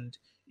 and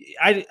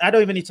I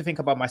don't even need to think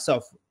about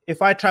myself.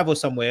 If I travel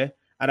somewhere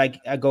and I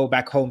go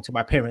back home to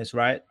my parents,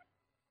 right?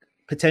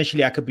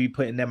 Potentially, I could be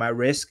putting them at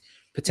risk.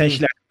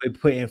 Potentially, I could be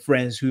putting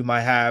friends who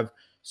might have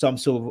some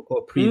sort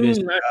of previous.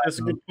 That's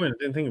a good point. I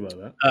didn't think about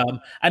that.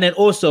 And then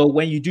also,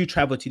 when you do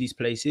travel to these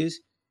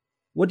places,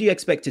 what do you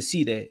expect to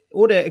see there?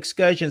 All the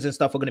excursions and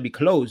stuff are going to be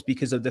closed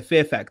because of the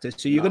fear factor.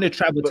 So you're going to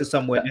travel to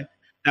somewhere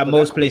that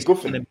most places are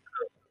going to be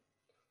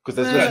because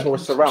there's less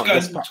tourists around.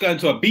 It's going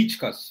to a beach,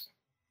 cuz.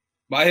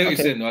 But I hear what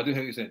you're saying. No, I do hear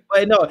what you're saying.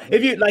 But no,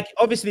 if you like,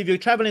 obviously, if you're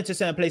traveling to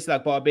certain places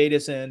like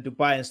Barbados and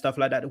Dubai and stuff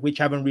like that, which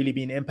haven't really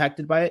been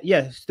impacted by it,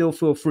 yeah, still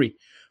feel free.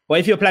 But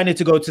if you're planning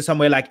to go to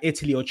somewhere like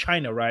Italy or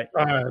China, right,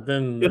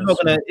 then you're not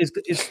gonna.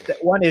 It's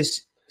one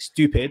is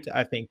stupid.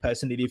 I think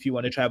personally, if you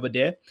want to travel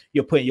there,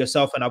 you're putting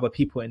yourself and other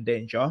people in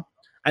danger.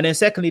 And then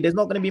secondly, there's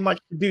not going to be much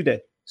to do there.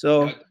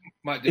 So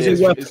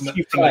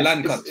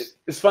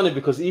it's funny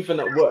because even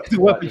at work, the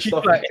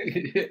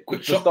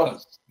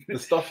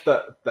stuff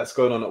that's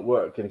going on at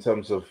work in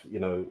terms of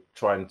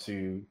trying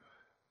to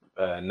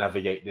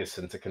navigate this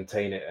and to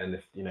contain it, and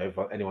if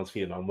anyone's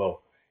feeling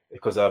unwell,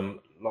 because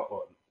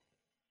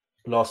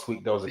last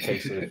week there was a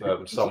case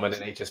of someone in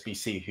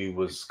HSBC who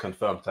was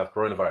confirmed to have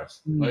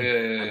coronavirus.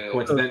 And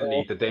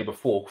coincidentally, the day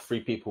before,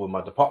 3 people in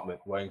my department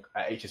were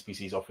at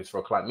HSBC's office for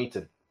a client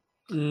meeting.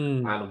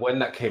 And when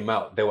that came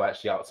out, they were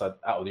actually out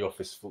of the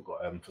office for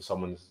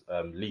someone's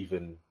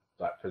leaving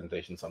like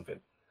presentation something,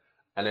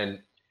 and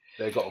then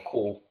they got a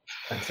call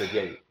and said,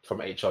 "Yeah,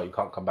 from HR, you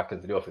can't come back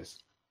into the office."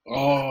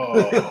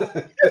 Oh,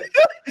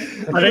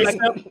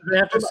 they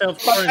have to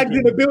self. My bag's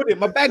in the building.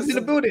 My bag's in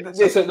the building.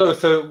 Yeah,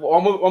 so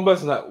one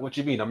person's like, "What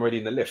do you mean? I'm already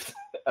in the lift."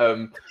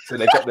 So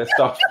they got their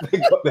stuff.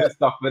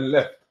 And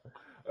left.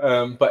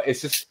 But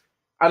it's just.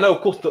 I know,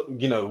 of course,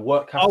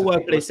 work. Our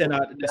workplace sent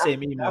out the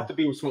same email. They have to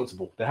be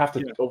responsible. They have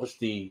to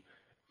obviously.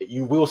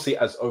 You will see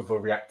it as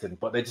overreacting,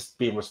 but they're just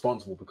being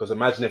responsible. Because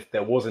imagine if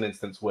there was an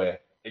instance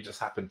where it just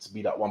happened to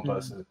be that one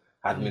person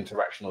had an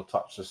interaction or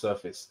touched the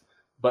surface.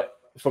 But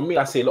for me,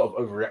 I see a lot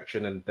of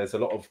overreaction, and there's a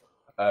lot of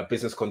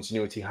business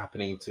continuity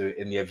happening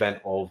in the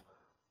event of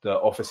the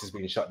offices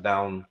being shut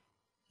down.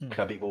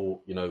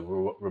 People,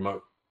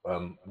 remote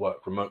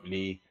work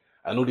remotely.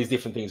 And all these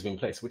different things being in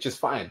place, which is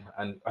fine.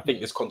 And I think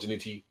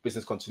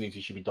business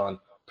continuity should be done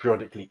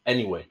periodically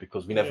anyway,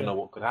 because we never know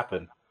what could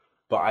happen.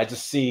 But I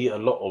just see a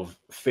lot of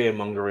fear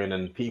mongering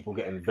and people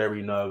getting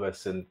very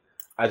nervous and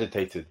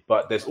agitated.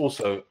 But there's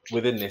also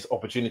within this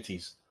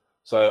opportunities.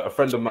 So a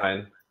friend of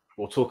mine,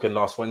 we were talking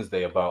last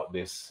Wednesday about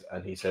this,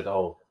 and he said,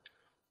 "Oh,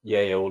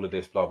 yeah, all of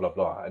this, blah blah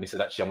blah." And he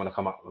said, "Actually, I'm gonna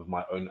come up with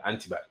my own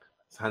antibac,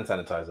 hand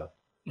sanitizer."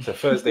 So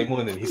Thursday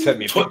morning, he sent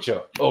me a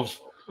picture of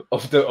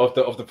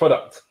the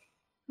product.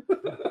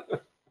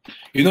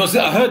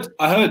 I heard.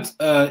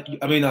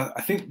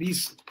 I think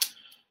these.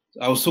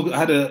 I was talking.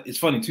 It's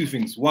funny. 2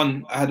 things.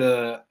 One, I had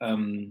a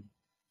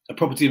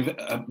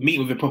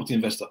meeting with a property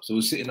investor. So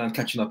we're sitting down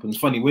catching up, and it's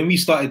funny when we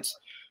started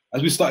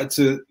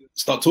to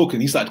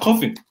talking, he started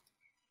coughing,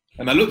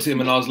 and I looked at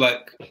him and I was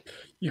like,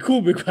 "You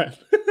cool, big man?"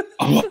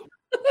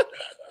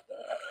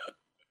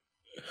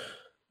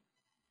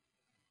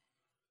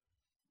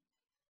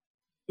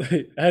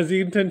 Has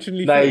he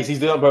intentionally? No, he's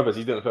doing it on purpose.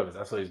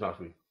 That's what he's not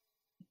for you.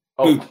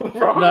 Oh,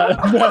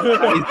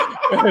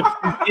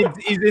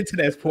 his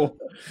internet's poor.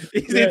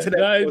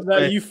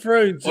 You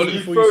froze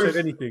before you said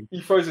anything.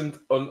 He froze on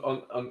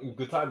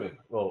good timing.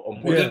 Well,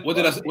 on what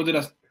did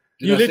I?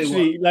 You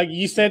literally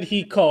you said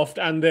he coughed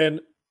and then.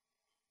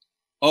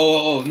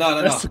 No.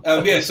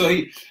 Yeah.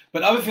 So but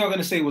the other thing I'm going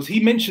to say was he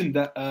mentioned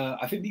that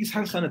I think these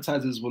hand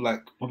sanitizers were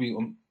like probably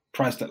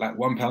priced at like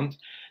 £1.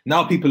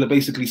 Now people are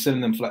basically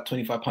selling them for like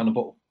 £25 a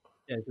bottle.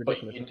 Yeah,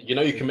 but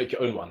you can make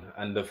your own one,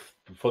 and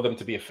for them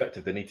to be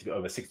effective, they need to be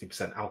over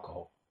 60%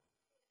 alcohol.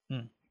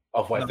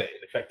 Otherwise, they're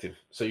ineffective.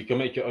 So you can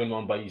make your own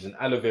one by using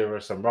aloe vera,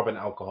 some rubbing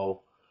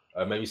alcohol,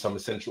 maybe some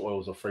essential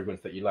oils or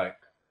fragrance that you like,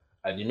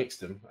 and you mix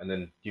them, and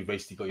then you've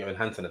basically got your own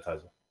hand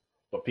sanitizer.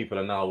 But people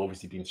are now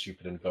obviously being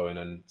stupid and going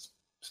and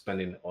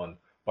spending on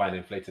buying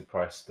inflated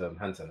priced hand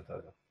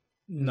sanitizer.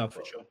 No,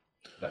 for sure.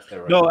 That's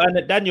their no,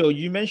 and Daniel,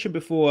 you mentioned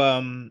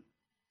before.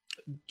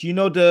 Do you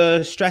know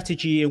the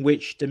strategy in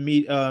which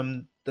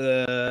the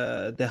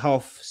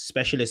health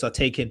specialists are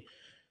taking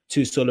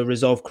to sort of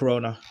resolve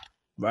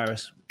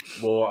coronavirus?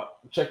 Well,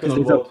 check There's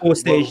a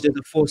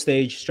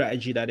four-stage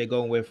strategy that they're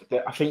going with.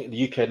 I think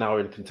the UK now are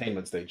in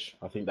containment stage.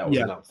 I think that was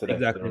announced today.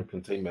 Exactly. They're in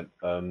containment.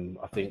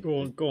 I think.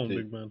 Go on,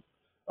 big man.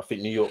 I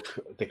think New York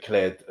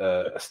declared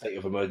a state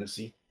of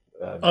emergency.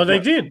 They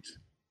did.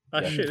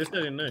 Shit, this I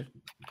didn't know.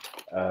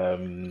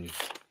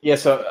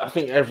 So I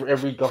think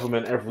every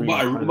government,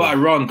 What about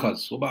Iran,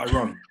 cuz? What about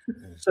Iran?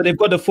 So they've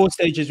got the 4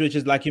 stages, which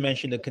is like you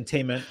mentioned, the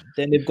containment.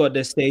 Then they've got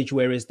the stage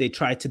where they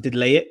try to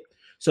delay it.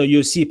 So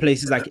you'll see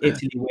places like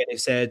Italy where they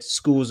said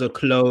schools are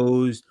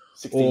closed.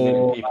 16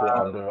 million people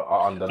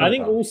are under. I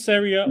think all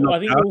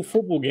all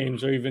football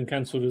games are even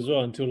cancelled as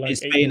well until like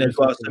Spain as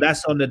well. So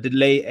that's on the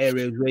delay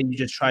areas where you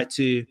just try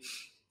to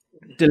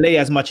delay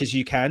as much as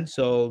you can.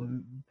 So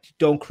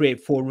don't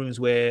create forums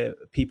where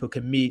people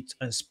can meet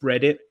and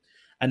spread it.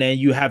 And then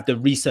you have the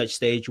research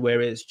stage where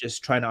it's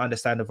just trying to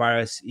understand the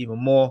virus even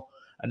more.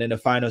 And then the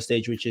final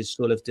stage, which is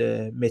sort of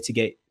the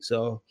mitigate.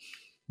 So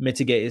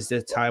mitigate is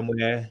the time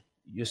where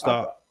you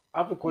start. I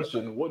have a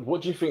question.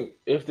 What do you think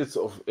if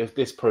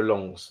this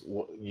prolongs?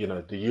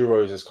 The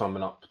Euros is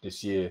coming up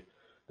this year,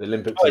 the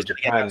Olympics in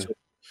Japan.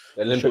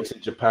 The Olympics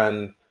in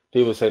Japan.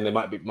 People are saying they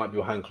might be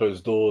behind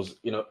closed doors.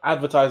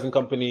 Advertising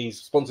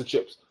companies,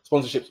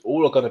 sponsorships,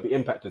 all are going to be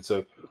impacted.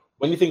 So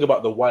when you think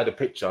about the wider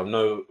picture, I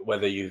know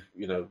whether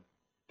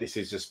this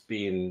is just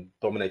being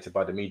dominated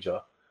by the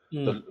media.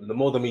 The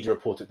more the media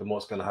report it, the more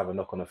it's going to have a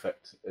knock-on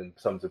effect in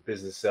terms of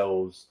business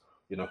sales,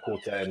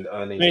 quarter-end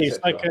earnings. It's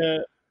like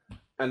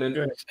and then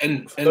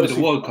end of the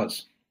World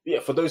Cups.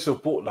 Yeah, for those who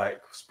have bought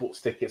like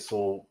sports tickets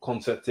or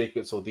concert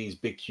tickets or these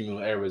big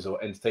communal areas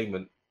or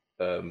entertainment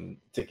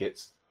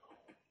tickets,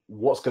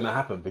 what's going to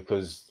happen?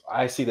 Because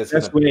I see that's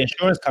where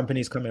insurance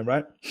companies come in,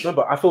 right? No,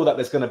 but I feel that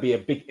there's going to be a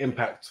big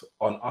impact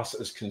on us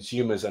as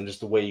consumers and just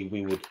the way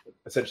we would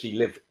essentially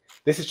live.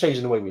 This is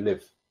changing the way we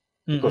live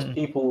because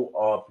people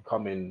are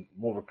becoming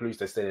more recluse.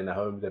 They're staying in their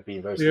home. They're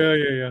being very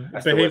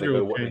That's the way they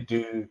go, what they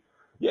do.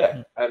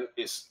 Yeah, and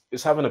it's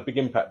having a big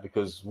impact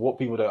because what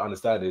people don't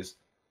understand is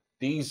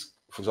these,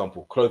 for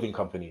example, clothing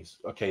companies.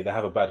 Okay, they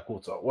have a bad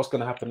quarter. What's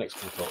going to happen next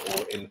quarter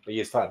or in a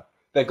year's time?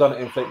 They're going to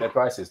inflate their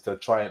prices to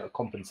try and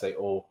compensate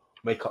or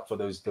make up for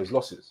those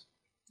losses.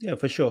 Yeah,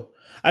 for sure.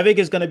 I think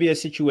it's going to be a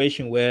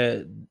situation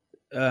where,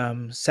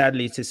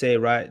 sadly to say,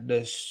 right,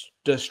 the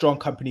strong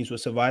companies will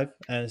survive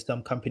and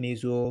some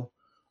companies will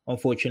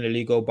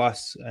unfortunately go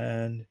bust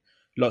and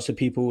lots of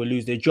people will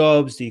lose their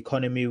jobs. The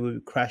economy will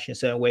crash in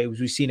certain ways.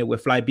 We've seen it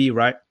with Flybe,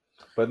 right?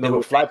 But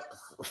no,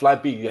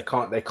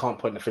 Flybe, they can't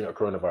point the finger at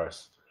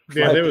coronavirus.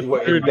 Yeah, they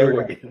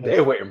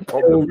were in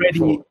problems.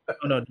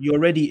 You're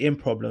already in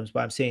problems,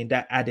 but I'm saying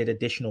that added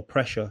additional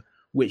pressure,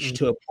 which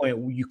to a point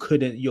where you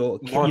couldn't. You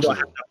don't have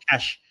enough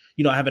cash.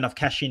 You don't have enough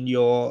cash in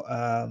your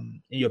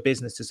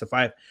business to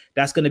survive.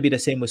 That's going to be the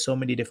same with so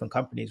many different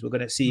companies. We're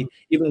going to see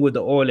even with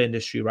the oil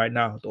industry right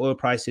now, the oil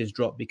prices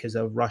drop because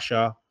of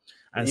Russia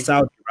and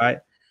Saudi, right?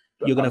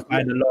 You're going to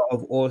find a lot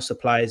of oil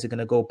suppliers are going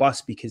to go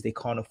bust because they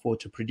can't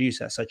afford to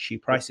produce at such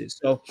cheap prices.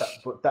 So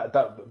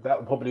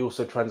that probably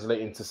also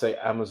translate into say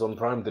Amazon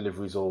Prime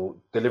deliveries or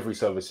delivery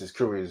services,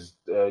 couriers.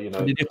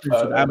 The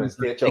difference with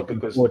Amazon,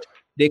 because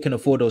they can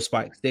afford those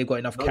spikes. They've got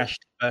enough cash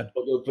to burn.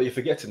 But you're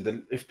forgetting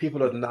that if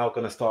people are now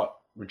going to start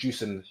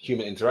reducing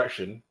human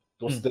interaction,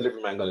 what's the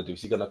delivery man going to do?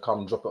 Is he going to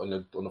come drop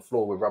it on the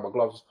floor with rubber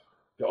gloves?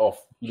 Get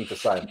off. You need to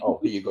sign. Oh,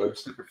 here you go.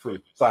 Slip it through.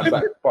 Sign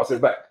back. Pass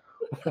it back.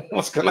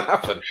 What's going to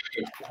happen?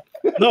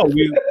 No,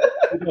 we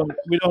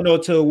don't know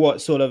to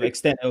what sort of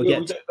extent it'll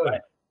get to,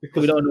 right?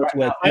 We don't know to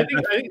where. I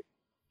think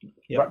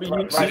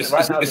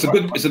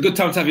it's a good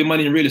time to have your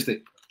money in real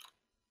estate.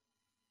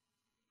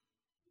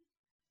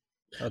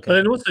 Okay. But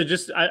then also,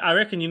 I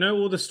reckon,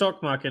 all the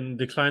stock market and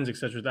declines,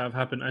 etc., that have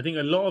happened. I think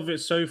a lot of it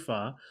so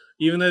far,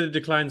 even though the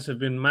declines have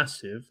been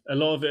massive, a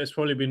lot of it has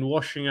probably been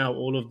washing out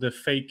all of the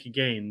fake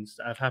gains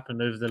that have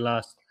happened over the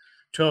last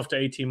 12 to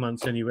 18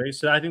 months anyway.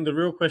 So I think the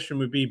real question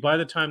would be, by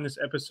the time this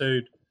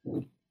episode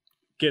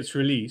gets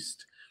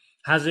released,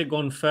 has it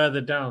gone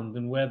further down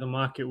than where the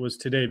market was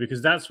today?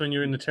 Because that's when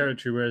you're in the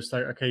territory where it's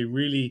like, okay,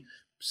 really,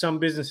 some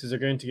businesses are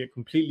going to get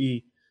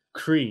completely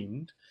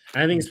creamed.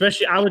 And I think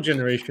especially our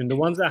generation, the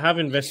ones that have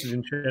invested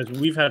in shares,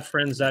 we've had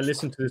friends that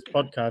listen to this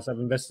podcast, have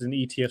invested in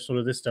ETFs, all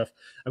of this stuff.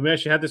 And we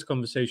actually had this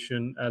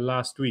conversation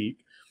last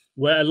week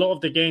where a lot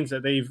of the gains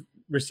that they've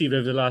received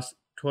over the last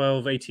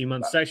 12, 18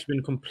 months has actually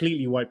been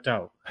completely wiped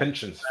out.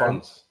 Pensions,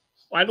 funds.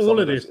 And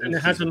all of this, and it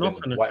has a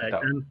knock-on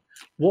effect. And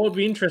what would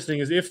be interesting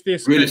is if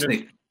this real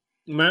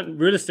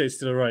estate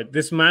still right.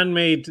 This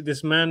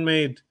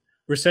man-made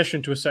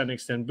recession to a certain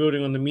extent,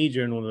 building on the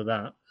media and all of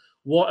that,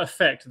 what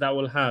effect that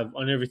will have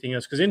on everything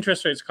else? Because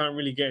interest rates can't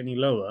really get any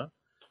lower.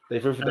 They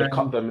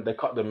cut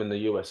them in the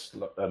US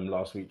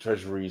last week.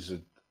 Treasuries are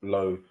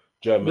low.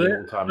 Germany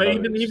all-time but lows.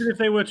 even if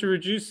they were to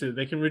reduce it,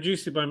 they can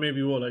reduce it by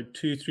maybe what, like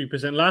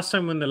 2-3%. Last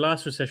time when the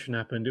last recession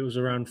happened, it was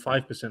around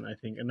 5%, I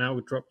think, and now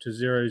it dropped to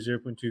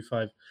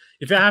 0.25.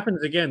 If it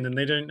happens again, then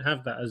they don't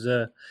have that as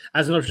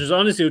an option. So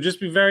honestly, it would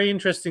just be very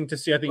interesting to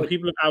see. I think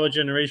people of our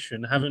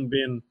generation haven't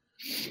been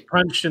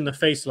punched in the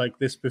face like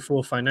this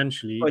before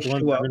financially. The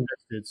ones that have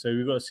invested, so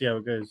we've got to see how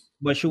it goes.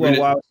 But Shuwa,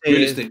 what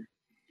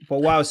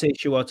I would say,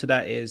 Shuwa, to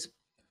that is,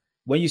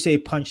 when you say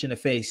punch in the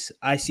face,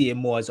 I see it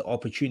more as an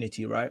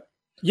opportunity, right?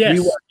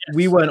 Yes,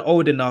 we weren't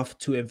old enough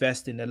to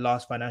invest in the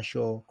last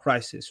financial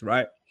crisis,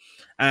 right?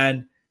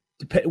 And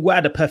we're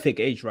at the perfect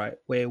age, right?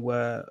 Where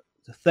we're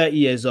 30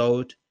 years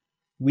old.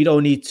 We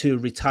don't need to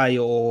retire,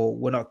 or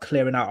we're not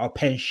clearing out our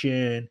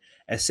pension,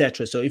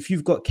 etc. So if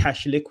you've got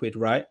cash liquid,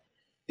 right,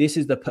 this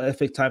is the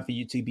perfect time for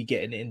you to be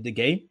getting in the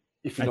game.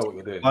 If you know what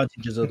you're doing.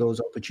 Advantages of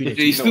those opportunities.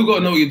 Yeah, you still got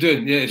to know what you're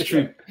doing. Yeah, it's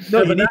true.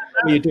 No, you need to know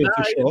what you're doing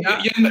for sure.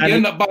 You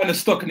end up buying a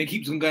stock and it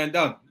keeps on going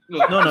down.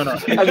 Look. No.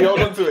 And you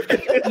hold on to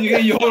it.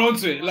 You hold on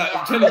to it. Like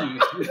I'm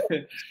telling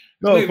you.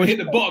 No, even hit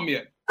the bottom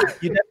yet.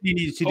 You definitely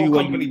need to do Whole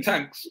what company you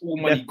tanks, all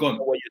money gone.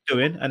 what you're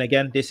doing. And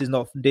again, this is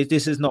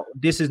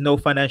no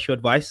financial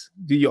advice.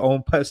 Do your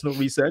own personal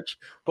research.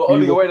 But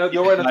Olu,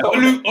 you're wearing a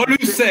turtleneck.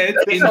 Olu said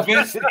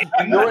invest in.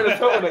 You're wearing a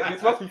turtleneck.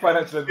 This must be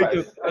financial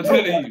advice. I'm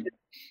telling you.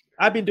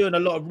 I've been doing a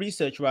lot of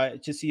research,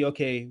 right, to see,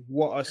 okay,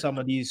 what are some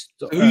of these.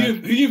 Who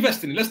you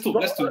investing in? Let's talk.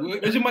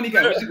 Where's your money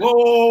going?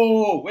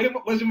 Whoa.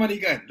 Where's your money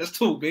going? Let's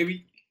talk,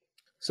 baby.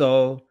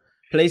 So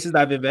places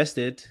I've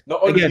invested. No,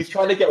 Olu, he's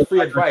trying to get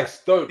free advice.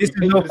 This is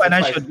no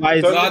financial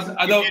advice.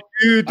 I don't. If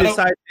you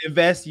decide to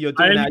invest, you're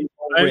doing that.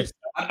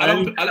 I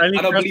don't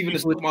believe in the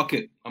stock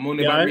market. I'm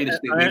only about real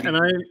estate.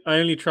 I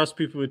only trust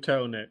people with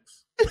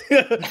turtlenecks.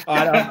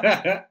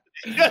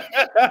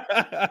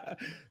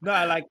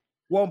 No, like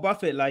Warren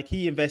Buffett, like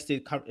he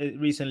invested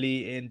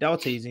recently in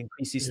Delta. He's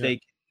increased his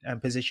stake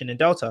and position in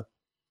Delta.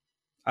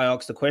 I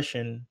asked the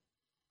question,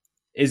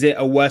 is it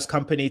a worse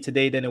company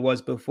today than it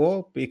was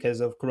before because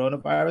of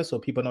coronavirus or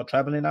people not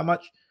traveling that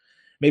much?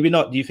 Maybe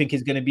not. Do you think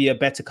it's going to be a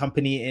better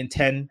company in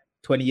 10,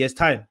 20 years'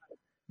 time?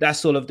 That's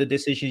sort of the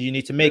decisions you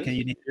need to make, and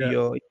you need to do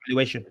your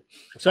evaluation.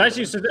 So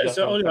actually,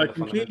 Oli,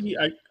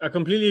 I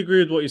completely agree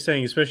with what you're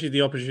saying, especially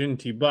the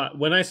opportunity. But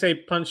when I say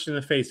punched in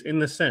the face, in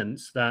the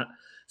sense that,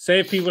 say,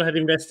 if people had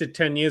invested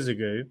 10 years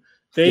ago,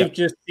 they've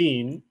just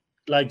seen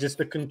like just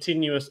the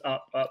continuous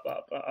up.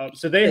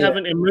 So they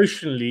haven't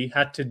emotionally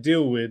had to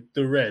deal with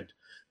the red.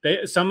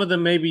 Some of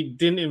them maybe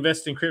didn't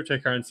invest in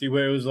cryptocurrency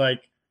where it was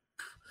like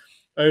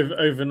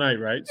overnight,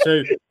 right?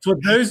 So for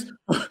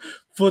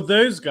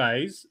those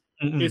guys.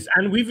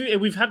 And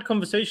we've had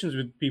conversations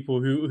with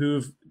people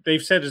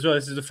they've said as well,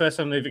 this is the first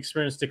time they've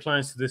experienced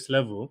declines to this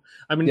level.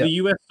 I mean, the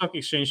US stock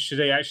exchange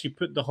today actually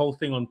put the whole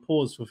thing on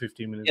pause for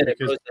 15 minutes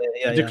because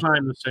the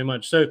decline was so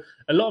much. So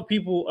a lot of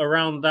people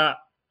around that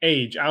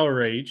age,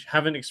 our age,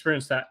 haven't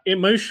experienced that.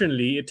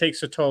 Emotionally, it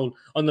takes a toll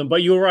on them.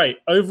 But you're right.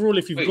 Overall,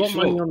 if you've got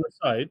money on the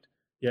side,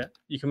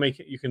 you can make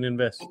it. You can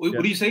invest.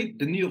 What do you say?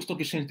 The New York Stock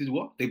Exchange did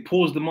what? They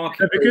paused the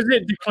market because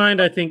it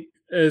declined, I think,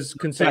 as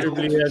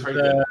considerably as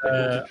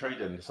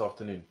trading this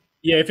afternoon.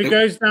 Yeah, if it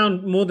goes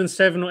down more than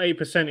 7 or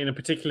 8% in a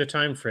particular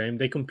time frame,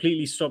 they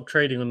completely stop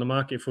trading on the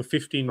market for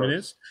 15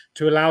 minutes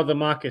to allow the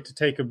market to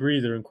take a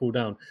breather and cool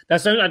down. I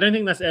don't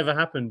think that's ever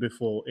happened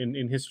before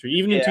in history,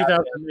 even in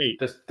 2008.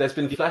 There's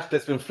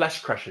been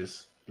flash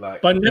crashes,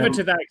 but never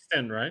to that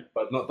extent, right?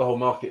 But not the whole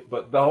market.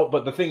 But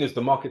the thing is,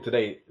 the market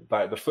today,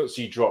 like the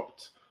FTSE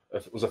dropped.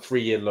 It was a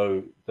 3-year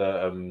low.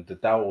 The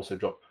Dow also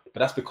dropped. But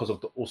that's because of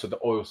the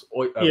oil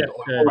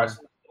price.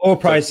 Oil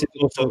price is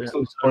also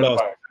low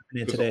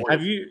today.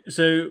 Have you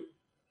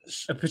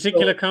a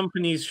particular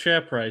company's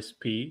share price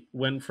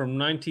went from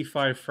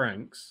 95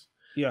 francs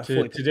to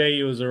 40. Today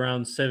it was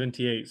around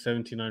 78,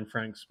 79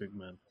 francs, big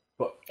man.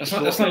 But it's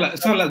not like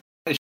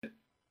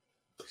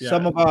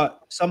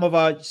some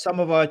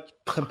of our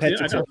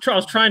competitors. I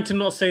was trying to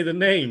not say the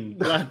name.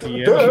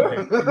 Bloody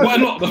Why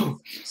not though?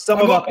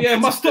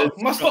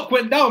 My stock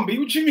went down. But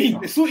what do you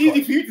mean? It's so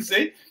easy for you to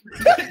say.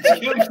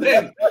 You know what I'm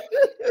saying?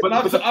 But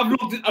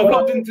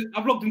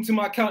I've logged into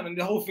my account and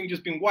the whole thing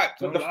just been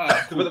wiped.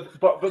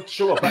 But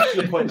sure, back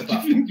to your point.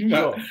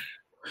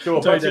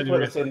 Sure, back to your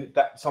point of saying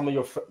that some of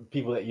your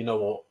people that you know,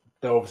 or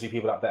there are obviously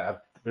people out there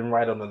have been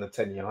right on the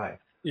 10-year high.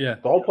 Yeah.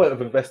 The whole point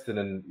of investing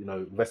and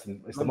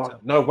investing is the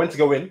market. Know when to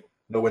go in,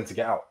 know when to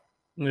get out.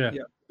 Yeah.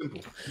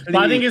 Simple. But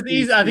I think it's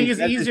easy. I think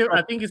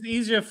it's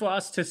easier for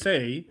us to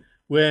say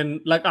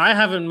when, like, I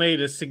haven't made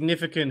a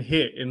significant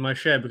hit in my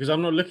share because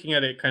I'm not looking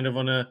at it kind of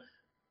on a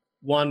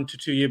 1 to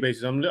 2 year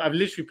basis. I've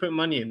literally put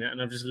money in it and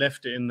I've just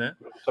left it in there.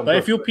 But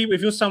if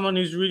you're someone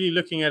who's really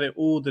looking at it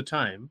all the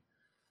time,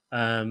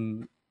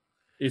 then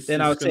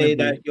I would say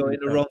that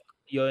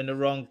you're in the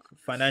wrong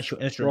financial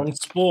instrument. Wrong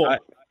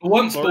sport.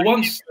 Once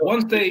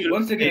they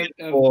get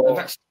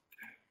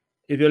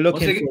if you're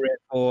looking for it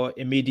for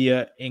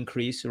immediate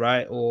increase,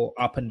 right, or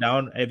up and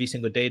down every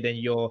single day, then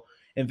you're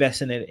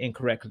investing it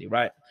incorrectly,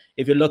 right?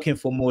 If you're looking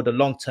for more the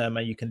long term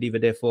and you can leave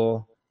it there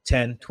for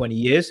 10, 20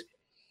 years,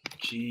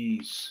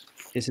 Jeez.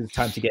 This is the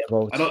time to get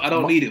involved. I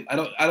don't need it. I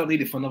don't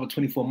need it for another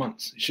 24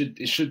 months.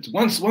 It should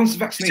once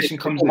vaccination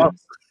comes in,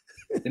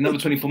 another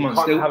 24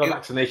 months. You can't have a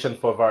vaccination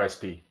for virus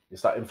P.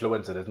 It's like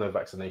influenza. There's no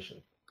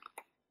vaccination.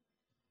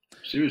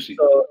 Seriously.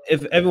 So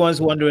if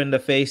everyone's wondering the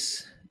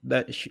face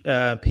that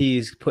P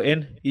is put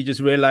in, you just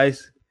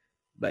realize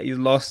that he's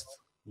lost.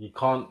 You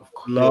can't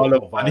cure a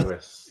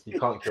virus. You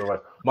can't cure a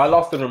virus. My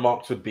last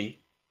remarks would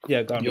be,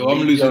 yeah, go on. Yo, I'm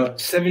losing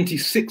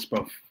 76,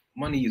 bro.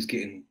 Money is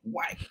getting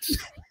wiped.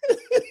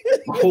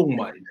 Oh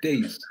my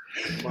days!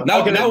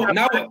 Now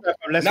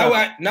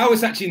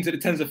it's actually into the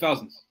tens of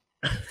thousands.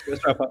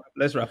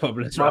 Let's wrap up.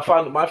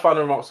 My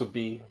final remarks would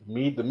be: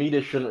 the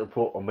media shouldn't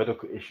report on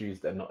medical issues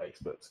they're not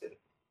experts in.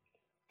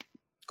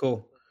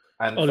 Cool.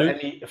 And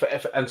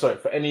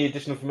for any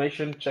additional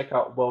information, check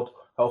out World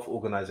Health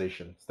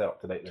Organization. Stay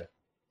up to date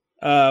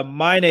there.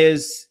 Mine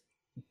is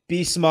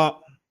be smart.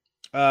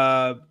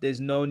 There's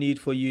no need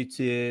for you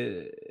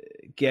to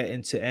get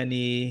into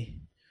any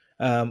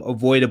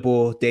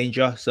avoidable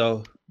danger.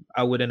 So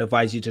I wouldn't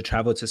advise you to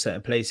travel to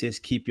certain places.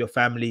 Keep your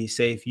family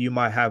safe. You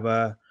might have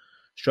a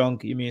strong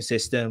immune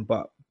system,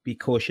 but be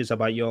cautious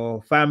about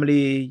your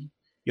family,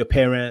 your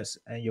parents,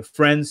 and your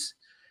friends.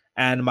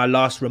 And my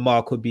last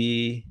remark would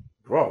be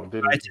try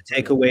to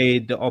take away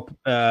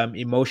the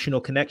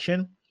emotional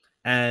connection.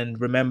 And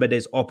remember,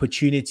 there's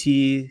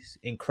opportunities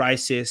in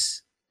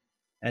crisis,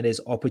 and there's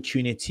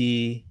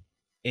opportunity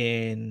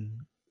in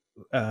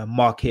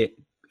market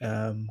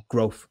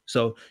growth.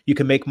 So you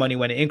can make money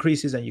when it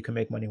increases, and you can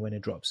make money when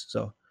it drops.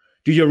 So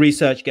do your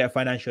research, get a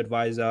financial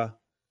advisor,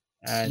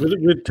 and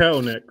with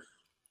turtleneck,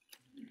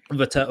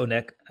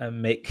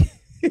 and make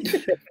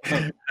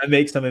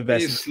some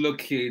investments. It's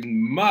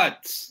looking mad.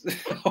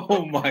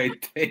 Oh my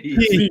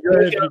days.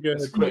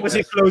 What's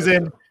it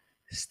closing?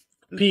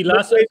 Pete,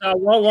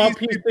 while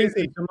Pete's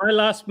thinking, so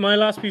my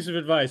last piece of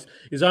advice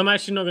is I'm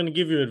actually not going to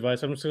give you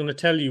advice. I'm just going to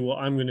tell you what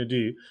I'm going to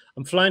do.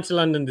 I'm flying to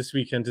London this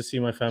weekend to see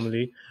my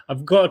family.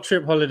 I've got a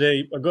trip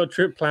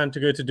planned to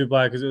go to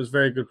Dubai because it was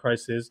very good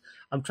prices.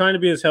 I'm trying to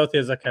be as healthy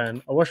as I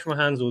can. I wash my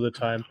hands all the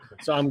time,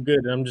 so I'm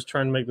good. And I'm just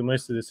trying to make the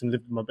most of this and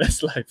live my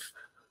best life.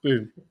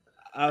 Boom.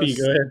 Pete,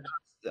 go ahead.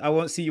 I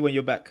won't see you when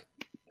you're back.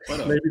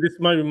 Maybe this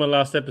might be my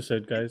last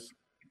episode, guys.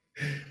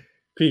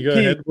 Pete, go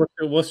ahead.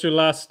 What's your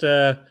last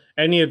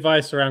any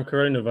advice around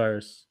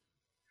coronavirus?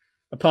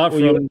 Apart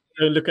from don't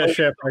look at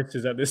share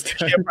prices at this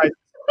time.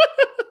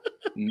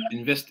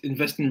 Invest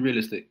in real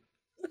estate.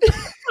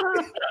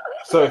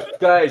 So,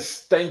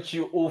 guys, thank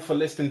you all for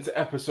listening to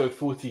episode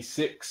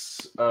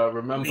 46.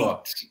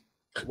 Remember,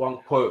 one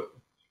quote: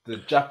 the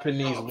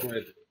Japanese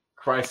word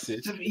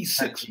crisis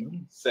 76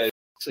 says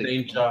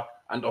danger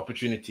and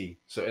opportunity.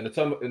 So, in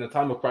a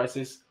time of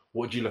crisis,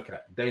 what do you look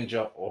at?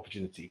 Danger or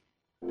opportunity?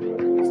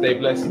 Stay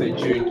blessed, stay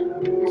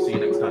tuned. See you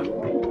next time.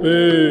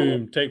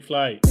 Boom. Take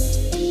flight.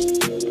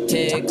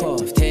 Take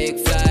off, take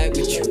flight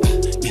with you.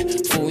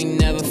 For we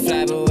never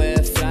fly, but we're